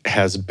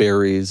has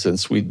berries and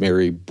Sweet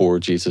Mary bore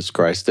Jesus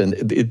Christ. And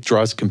it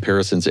draws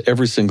comparisons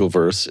every single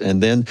verse.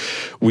 And then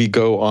we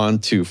go on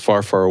to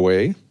Far, Far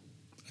Away,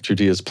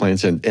 Judea's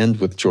Plains, and end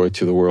with Joy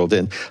to the World.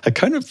 And I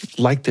kind of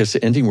like this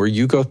ending where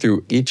you go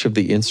through each of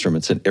the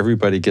instruments and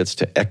everybody gets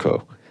to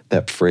echo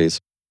that phrase.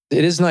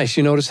 It is nice.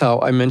 You notice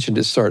how I mentioned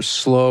it starts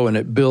slow and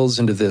it builds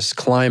into this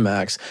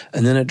climax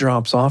and then it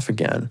drops off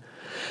again.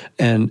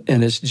 And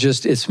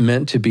it's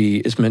meant to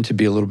be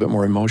a little bit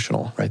more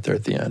emotional right there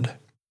at the end.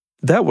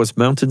 That was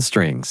Mountain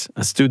Strings,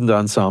 a student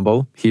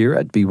ensemble here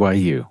at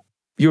BYU.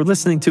 You're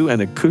listening to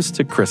An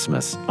Acoustic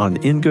Christmas on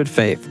In Good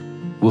Faith.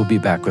 We'll be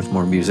back with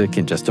more music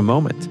in just a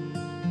moment.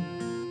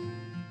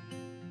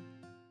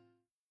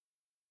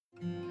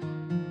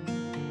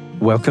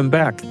 Welcome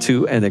back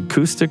to An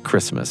Acoustic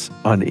Christmas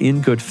on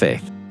In Good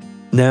Faith.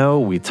 Now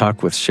we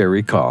talk with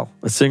Cherie Call,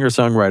 a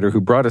singer-songwriter who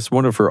brought us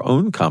one of her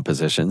own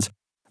compositions,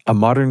 a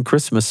modern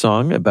Christmas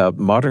song about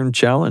modern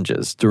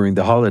challenges during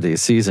the holiday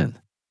season.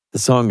 The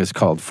song is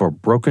called For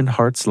Broken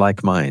Hearts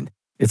Like Mine.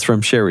 It's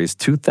from Cherie's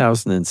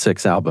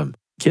 2006 album,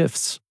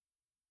 Gifts.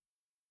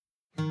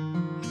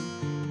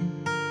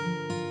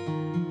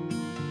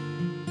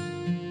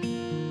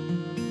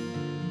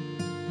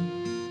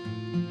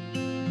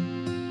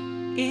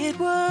 It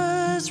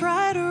was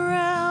right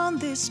around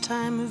this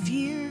time of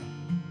year,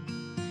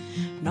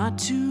 not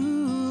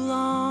too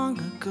long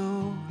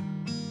ago.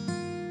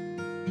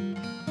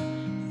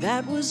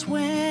 That was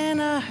when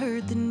I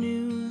heard the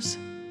news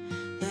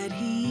that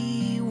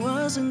he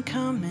wasn't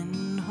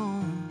coming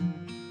home.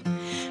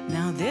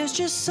 Now there's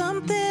just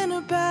something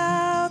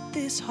about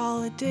this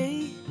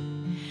holiday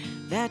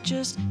that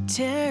just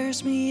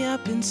tears me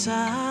up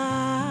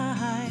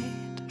inside.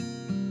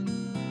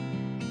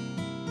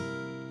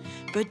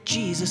 But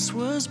Jesus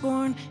was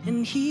born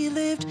and he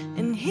lived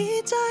and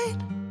he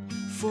died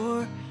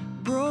for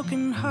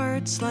broken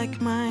hearts like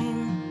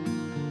mine.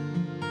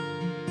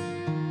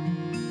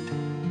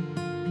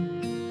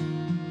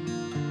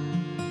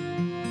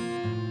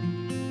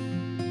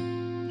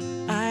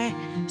 I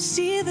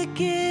see the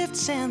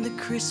gifts and the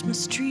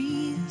Christmas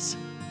trees,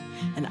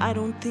 and I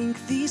don't think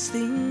these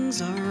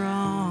things are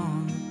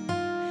wrong.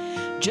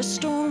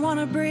 Just don't want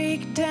to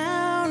break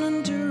down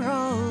under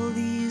all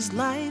these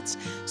lights,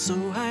 so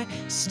I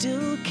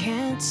still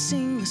can't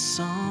sing the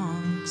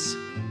songs.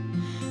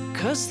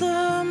 'Cause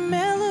the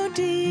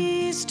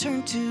melodies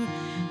turn to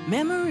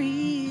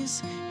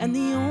memories, and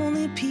the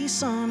only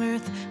peace on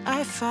earth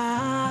I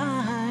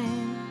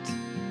find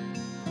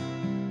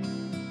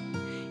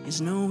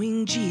is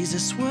knowing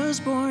Jesus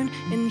was born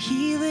and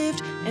he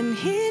lived and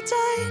he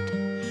died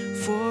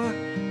for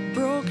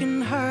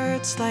broken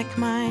hearts like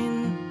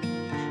mine.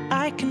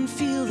 I can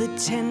feel the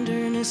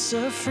tenderness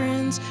of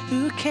friends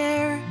who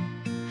care.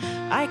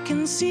 I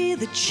can see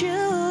the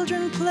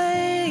children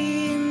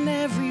playing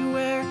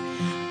everywhere.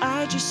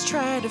 I just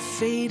try to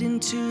fade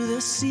into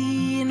the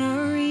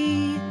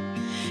scenery,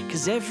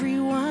 'cause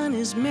everyone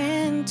is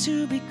meant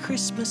to be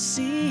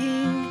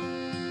Christmasing.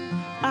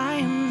 I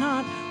am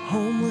not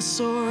homeless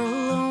or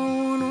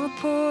alone or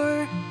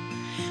poor.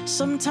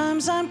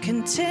 Sometimes I'm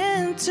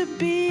content to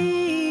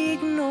be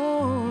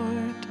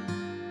ignored.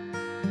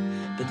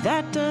 But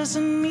that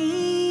doesn't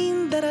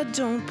mean that I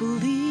don't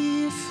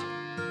believe.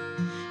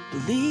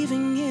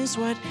 Believing is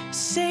what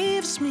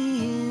saves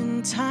me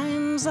in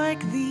times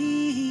like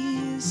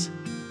these.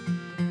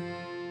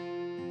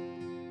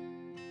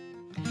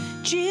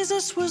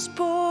 Jesus was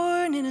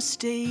born in a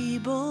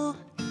stable,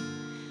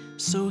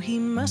 so he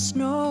must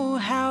know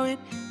how it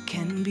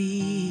can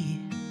be.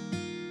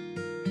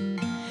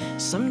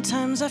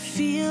 Sometimes I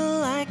feel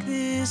like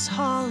this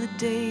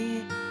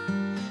holiday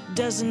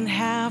doesn't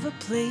have a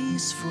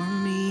place for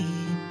me.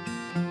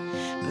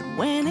 But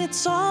when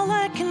it's all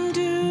I can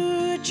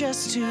do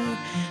just to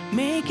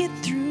make it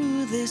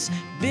through this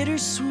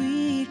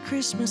bittersweet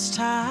Christmas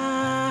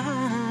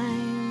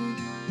time,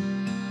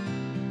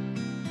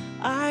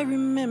 I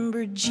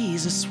remember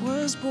Jesus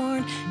was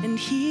born and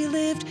he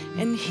lived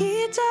and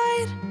he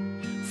died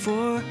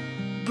for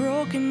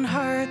broken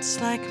hearts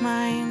like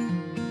mine.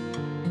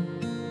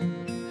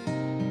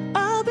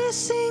 I'll be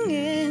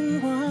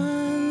singing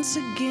once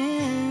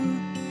again.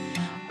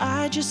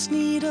 I just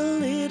need a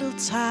little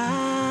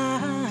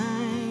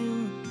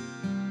time.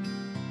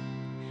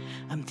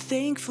 I'm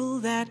thankful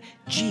that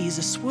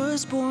Jesus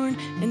was born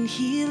and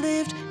he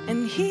lived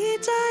and he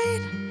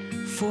died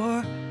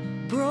for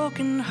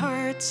broken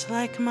hearts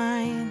like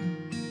mine.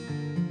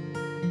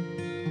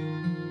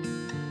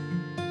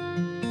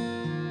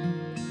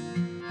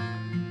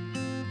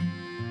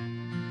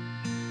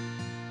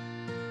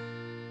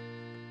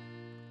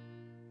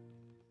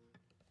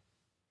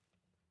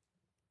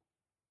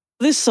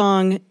 This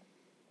song,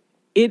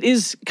 it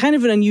is kind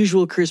of an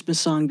unusual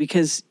Christmas song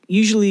because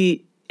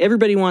usually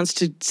everybody wants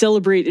to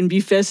celebrate and be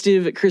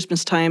festive at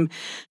Christmas time.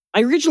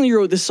 I originally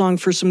wrote this song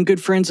for some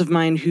good friends of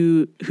mine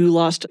who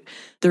lost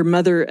their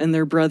mother and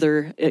their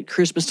brother at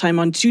Christmas time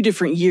on 2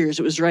 different years.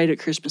 It was right at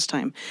Christmas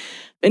time.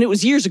 And it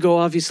was years ago,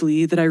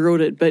 obviously, that I wrote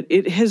it, but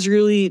it has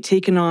really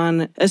taken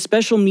on a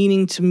special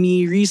meaning to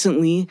me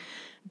recently.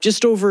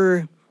 Just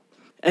over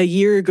a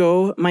year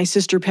ago, my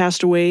sister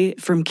passed away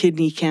from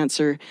kidney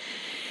cancer.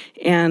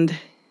 And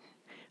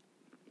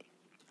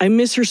I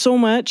miss her so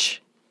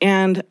much.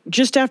 And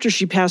just after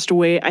she passed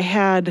away, I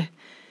had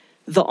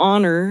the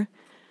honor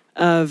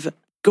of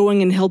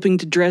going and helping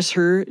to dress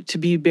her to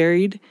be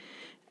buried.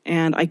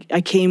 And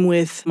I came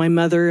with my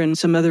mother and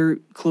some other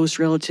close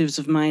relatives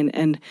of mine.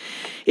 And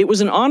it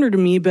was an honor to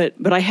me, but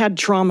I had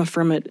trauma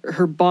from it,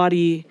 her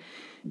body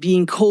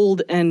being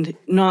cold and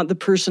not the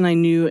person I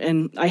knew.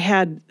 And I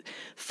had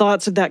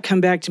thoughts of that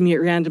come back to me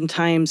at random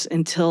times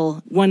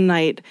until one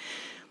night,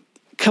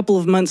 a couple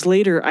of months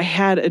later, I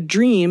had a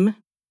dream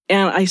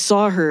and I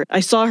saw her.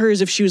 I saw her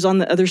as if she was on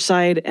the other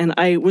side. And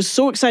I was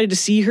so excited to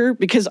see her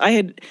because I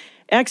had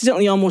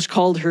accidentally almost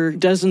called her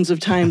dozens of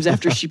times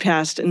after she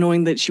passed,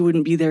 knowing that she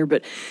wouldn't be there.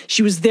 But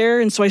she was there,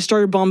 and so I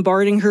started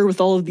bombarding her with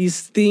all of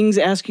these things,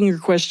 asking her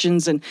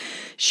questions, and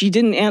she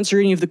didn't answer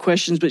any of the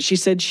questions, but she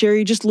said,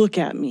 "Cherie, just look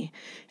at me."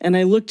 And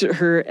I looked at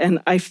her, and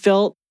I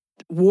felt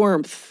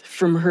warmth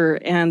from her,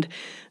 and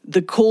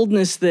the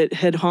coldness that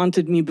had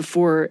haunted me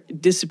before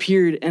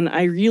disappeared, and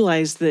I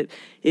realized that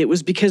it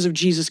was because of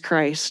Jesus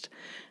Christ,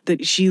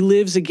 that she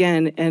lives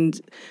again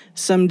and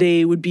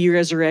someday would be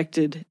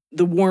resurrected.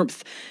 The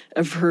warmth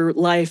of her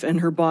life and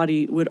her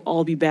body would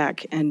all be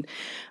back. And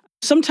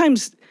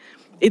sometimes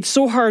it's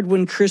so hard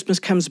when Christmas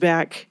comes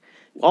back,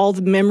 all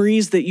the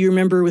memories that you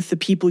remember with the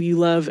people you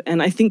love.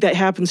 And I think that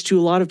happens to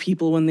a lot of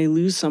people when they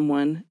lose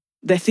someone.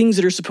 The things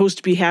that are supposed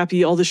to be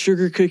happy, all the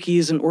sugar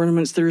cookies and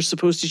ornaments that are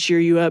supposed to cheer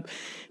you up,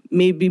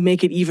 maybe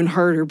make it even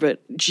harder.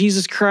 But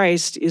Jesus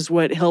Christ is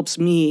what helps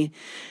me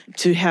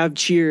to have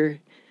cheer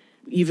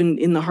even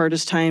in the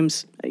hardest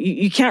times.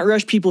 You can't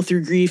rush people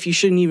through grief. You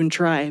shouldn't even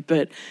try.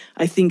 But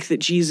I think that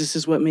Jesus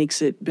is what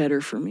makes it better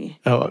for me.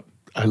 Oh,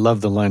 I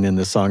love the line in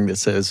the song that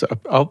says,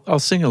 I'll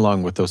sing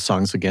along with those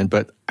songs again,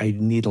 but I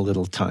need a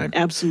little time.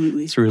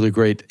 Absolutely. It's really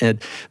great.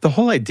 And the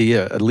whole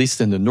idea, at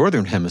least in the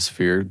Northern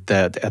Hemisphere,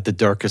 that at the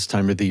darkest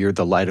time of the year,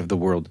 the light of the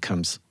world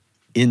comes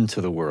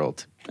into the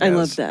world. I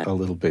love that. A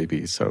little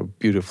baby. So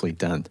beautifully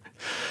done.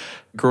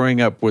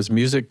 Growing up, was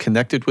music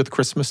connected with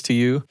Christmas to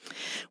you?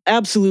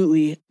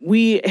 Absolutely.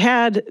 We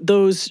had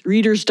those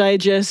Reader's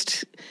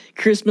Digest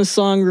Christmas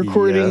song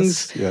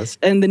recordings. Yes.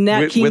 And the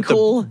Nat King with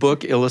Cole. The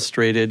book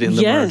illustrated in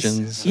the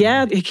margins.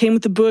 Yeah, it came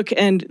with the book.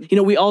 And,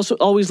 we also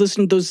always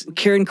listened to those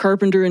Karen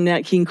Carpenter and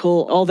Nat King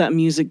Cole. All that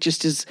music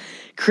just is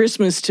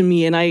Christmas to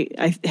me. And I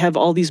have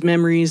all these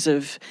memories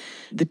of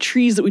the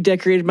trees that we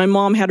decorated. My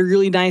mom had a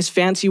really nice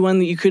fancy one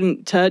that you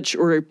couldn't touch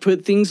or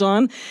put things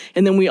on.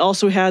 And then we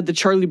also had the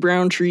Charlie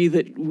Brown tree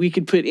that we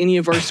could put any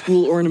of our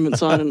school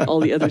ornaments on and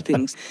all the other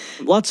things.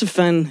 Lots of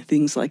fun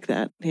things like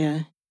that.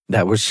 Yeah.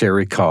 That was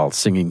Cherie Call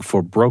singing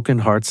For Broken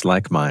Hearts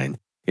Like Mine.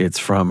 It's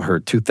from her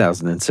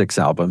 2006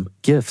 album,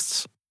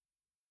 Gifts.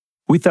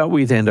 We thought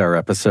we'd end our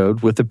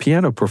episode with a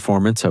piano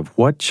performance of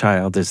What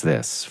Child Is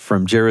This?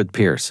 From Jared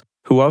Pierce,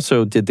 who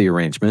also did the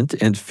arrangement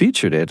and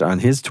featured it on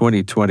his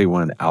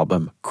 2021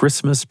 album,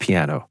 Christmas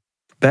Piano.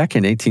 Back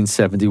in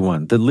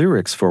 1871, the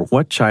lyrics for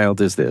What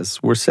Child Is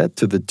This? Were set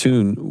to the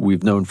tune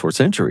we've known for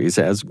centuries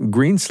as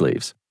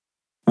Greensleeves.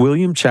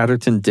 William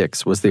Chatterton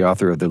Dix was the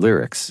author of the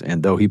lyrics,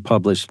 and though he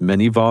published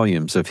many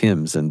volumes of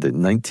hymns in the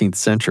 19th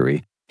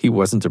century, he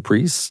wasn't a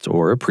priest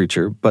or a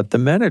preacher, but the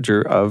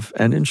manager of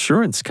an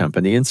insurance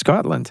company in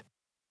Scotland.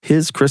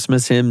 His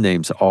Christmas hymn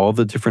names all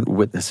the different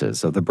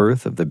witnesses of the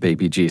birth of the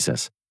baby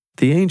Jesus: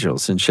 the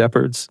angels and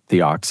shepherds,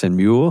 the ox and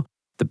mule,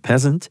 the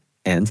peasant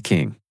and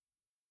king.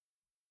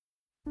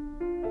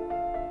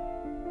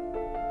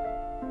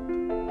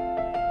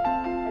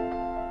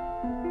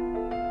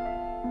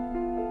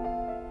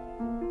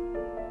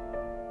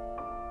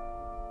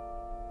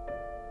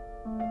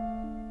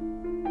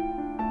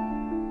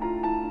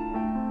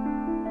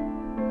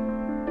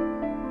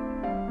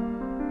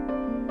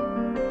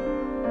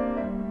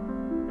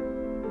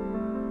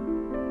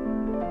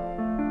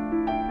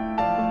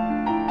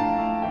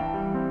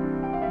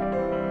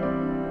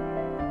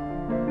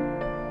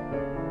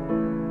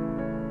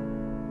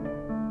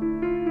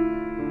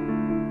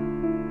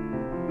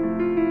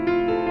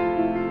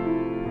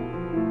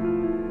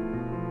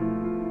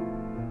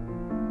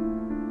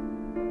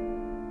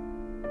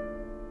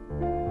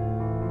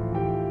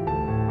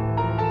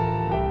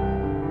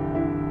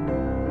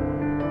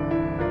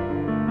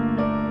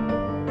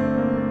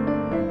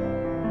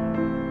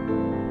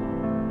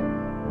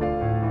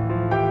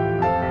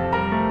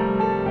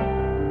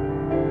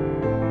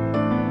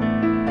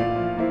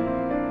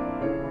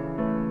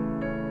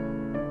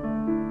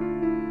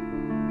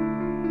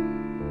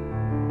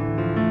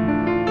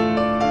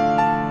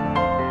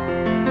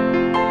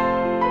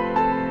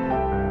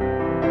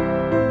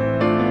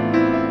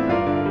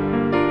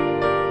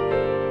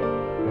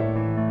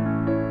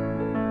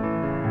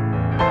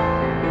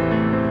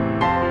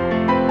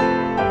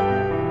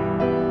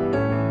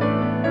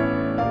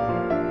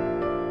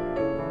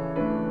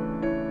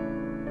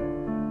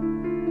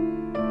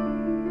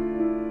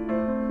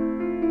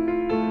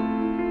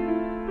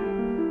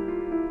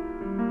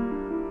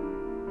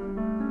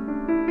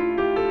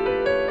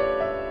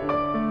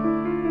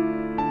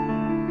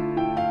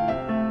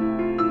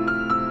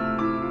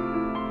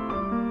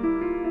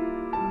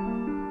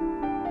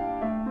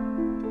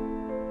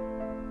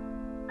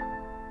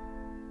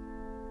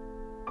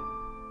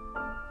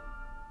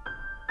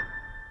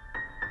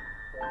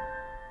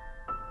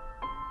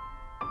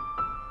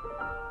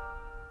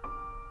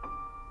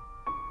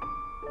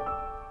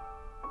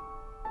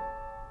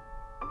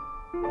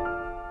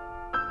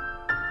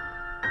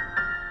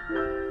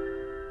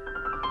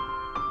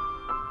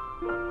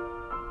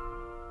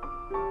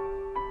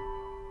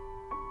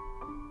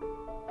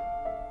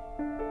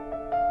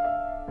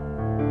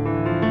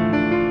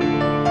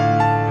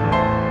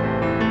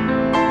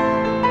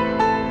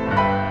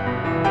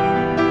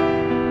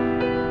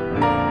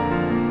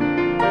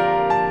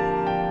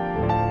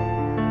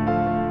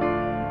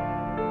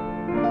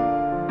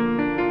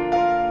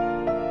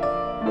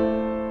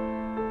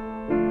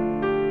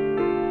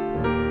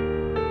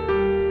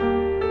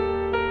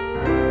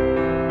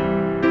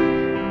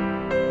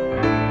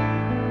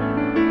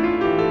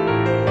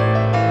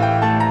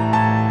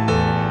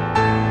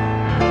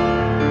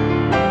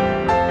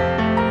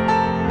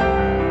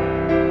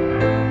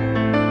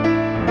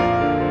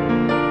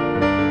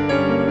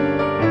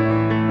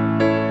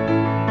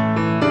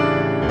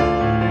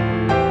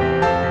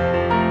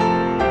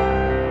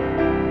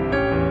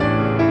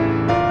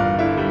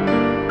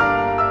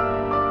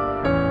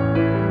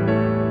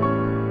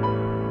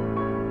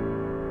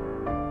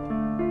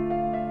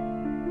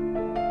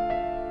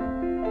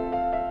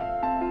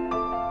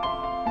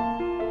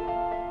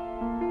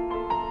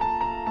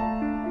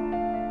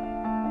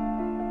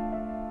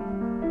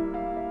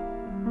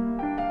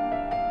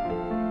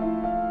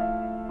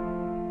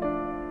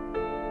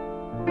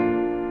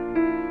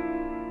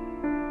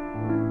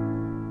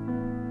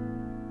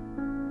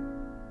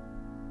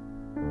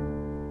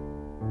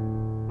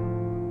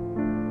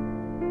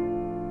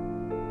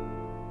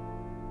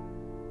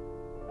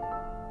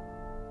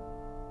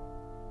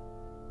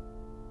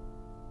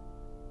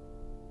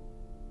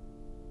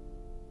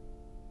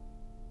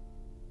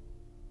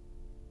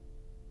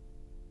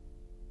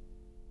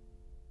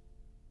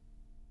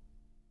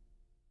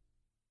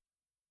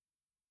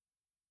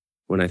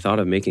 when I thought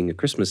of making a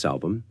Christmas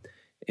album,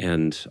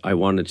 and I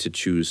wanted to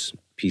choose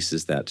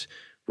pieces that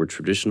were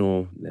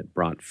traditional, that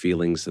brought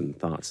feelings and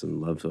thoughts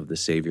and love of the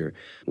Savior.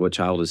 What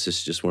Child Is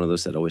This? Just one of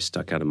those that always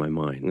stuck out of my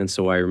mind. And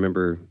so I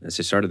remember as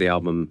I started the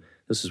album,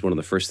 this was one of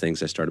the first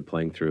things I started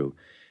playing through.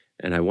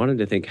 And I wanted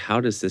to think, how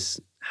does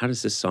this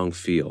song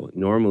feel?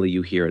 Normally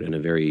you hear it in a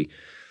very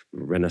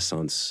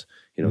Renaissance,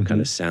 kind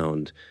of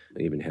sound.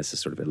 It even has this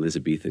sort of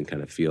Elizabethan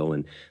kind of feel.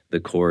 And the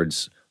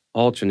chords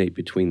alternate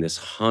between this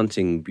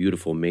haunting,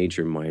 beautiful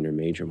major, minor,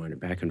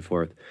 back and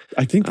forth.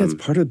 I think that's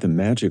part of the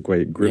magic way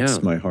it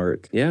grips my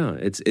heart. Yeah,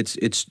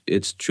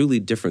 it's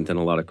truly different than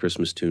a lot of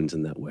Christmas tunes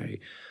in that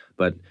way.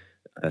 But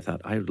I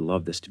thought, I would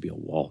love this to be a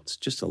waltz,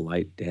 just a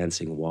light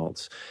dancing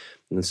waltz.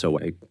 And so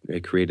I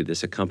created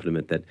this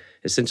accompaniment that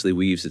essentially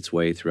weaves its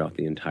way throughout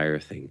the entire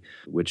thing,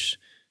 which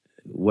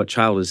What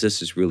Child Is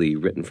This is really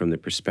written from the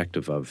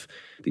perspective of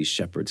these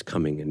shepherds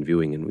coming and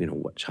viewing and,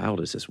 what child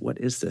is this? What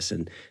is this?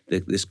 And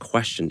this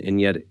question,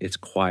 and yet it's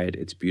quiet,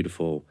 it's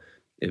beautiful,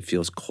 it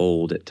feels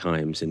cold at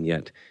times, and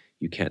yet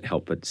you can't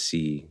help but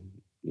see,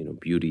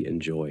 beauty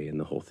and joy in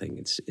the whole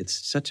thing.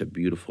 It's such a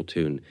beautiful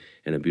tune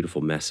and a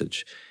beautiful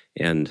message.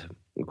 And,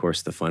 of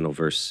course, the final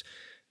verse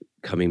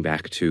coming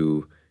back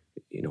to,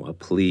 a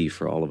plea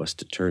for all of us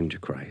to turn to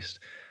Christ.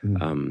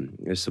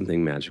 There's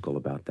something magical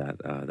about that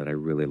that I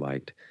really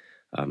liked.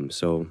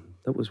 So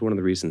that was one of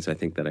the reasons I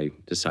think that I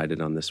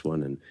decided on this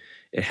one. And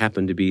it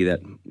happened to be that,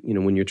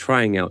 when you're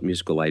trying out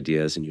musical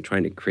ideas and you're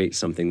trying to create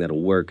something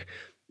that'll work,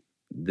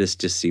 this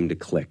just seemed to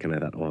click. And I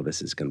thought, oh,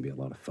 this is going to be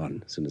a lot of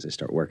fun as soon as I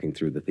start working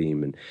through the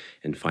theme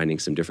and finding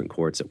some different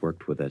chords that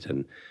worked with it.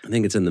 And I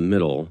think it's in the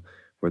middle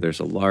where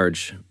there's a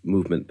large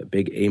movement, a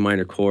big A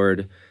minor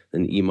chord,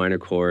 then E minor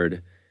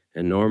chord.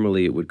 And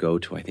normally it would go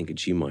to, I think, a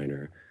G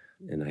minor.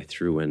 And I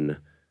threw in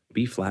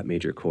B flat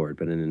major chord,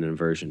 but in an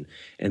inversion.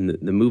 And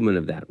the movement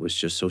of that was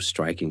just so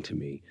striking to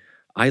me.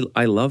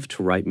 I love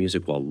to write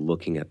music while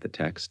looking at the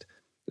text.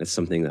 That's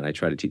something that I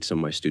try to teach some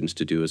of my students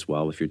to do as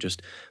well. If you're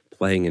just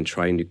playing and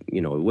trying to,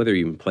 whether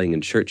you're even playing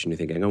in church and you're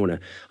thinking, I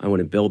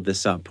want to build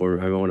this up, or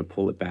I want to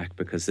pull it back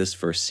because this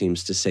verse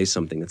seems to say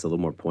something that's a little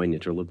more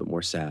poignant or a little bit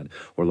more sad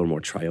or a little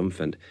more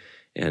triumphant.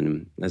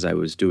 And as I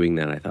was doing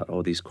that, I thought,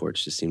 oh, these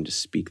chords just seem to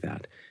speak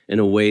that in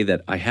a way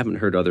that I haven't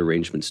heard other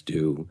arrangements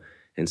do.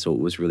 And so it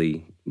was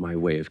really my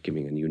way of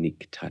giving a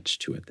unique touch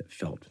to it that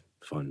felt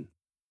fun.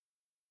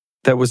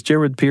 That was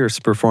Jared Pierce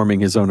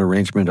performing his own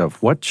arrangement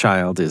of What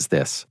Child Is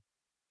This?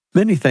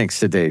 Many thanks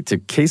today to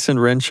Cayson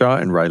Renshaw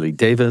and Riley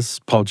Davis,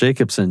 Paul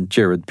Jacobsen,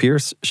 Jared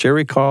Pierce,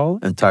 Cherie Call,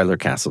 and Tyler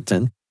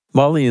Castleton,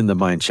 Molly in the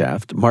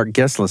Mineshaft, Mark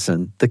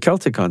Gelison, the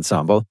Celtic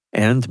Ensemble,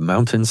 and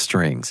Mountain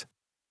Strings.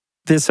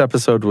 This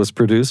episode was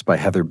produced by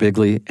Heather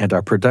Bigley, and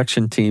our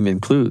production team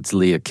includes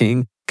Leah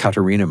King,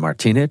 Katarina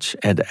Martinich,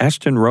 and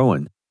Ashton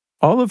Rowan,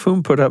 all of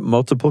whom put up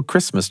multiple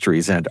Christmas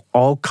trees and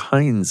all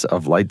kinds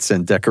of lights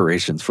and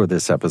decorations for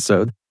this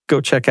episode.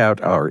 Go check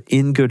out our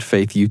In Good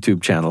Faith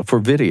YouTube channel for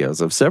videos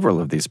of several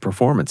of these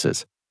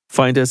performances.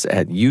 Find us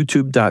at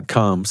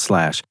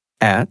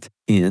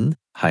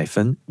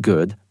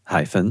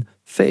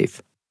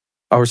youtube.com/@in-good-faith.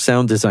 Our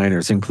sound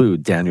designers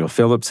include Daniel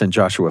Phillips and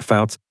Joshua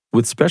Fouts,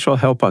 with special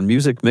help on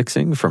music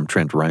mixing from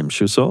Trent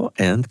Reimschussel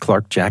and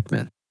Clark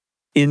Jackman.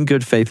 In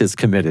Good Faith is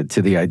committed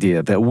to the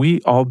idea that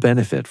we all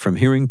benefit from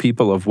hearing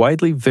people of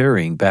widely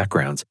varying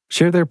backgrounds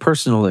share their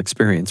personal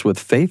experience with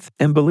faith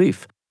and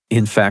belief.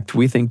 In fact,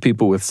 we think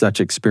people with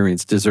such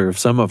experience deserve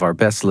some of our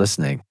best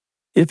listening.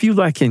 If you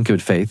like In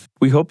Good Faith,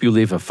 we hope you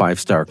leave a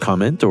 5-star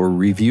comment or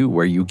review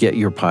where you get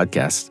your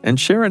podcasts and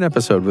share an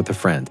episode with a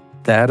friend.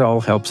 That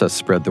all helps us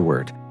spread the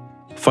word.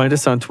 Find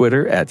us on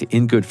Twitter at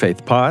In Good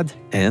Faith Pod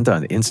and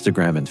on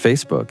Instagram and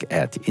Facebook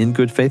at In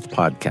Good Faith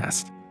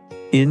Podcast.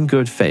 In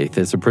Good Faith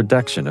is a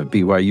production of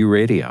BYU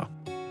Radio.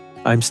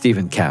 I'm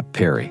Stephen Cap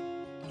Perry.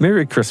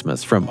 Merry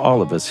Christmas from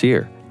all of us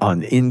here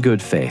on In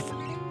Good Faith.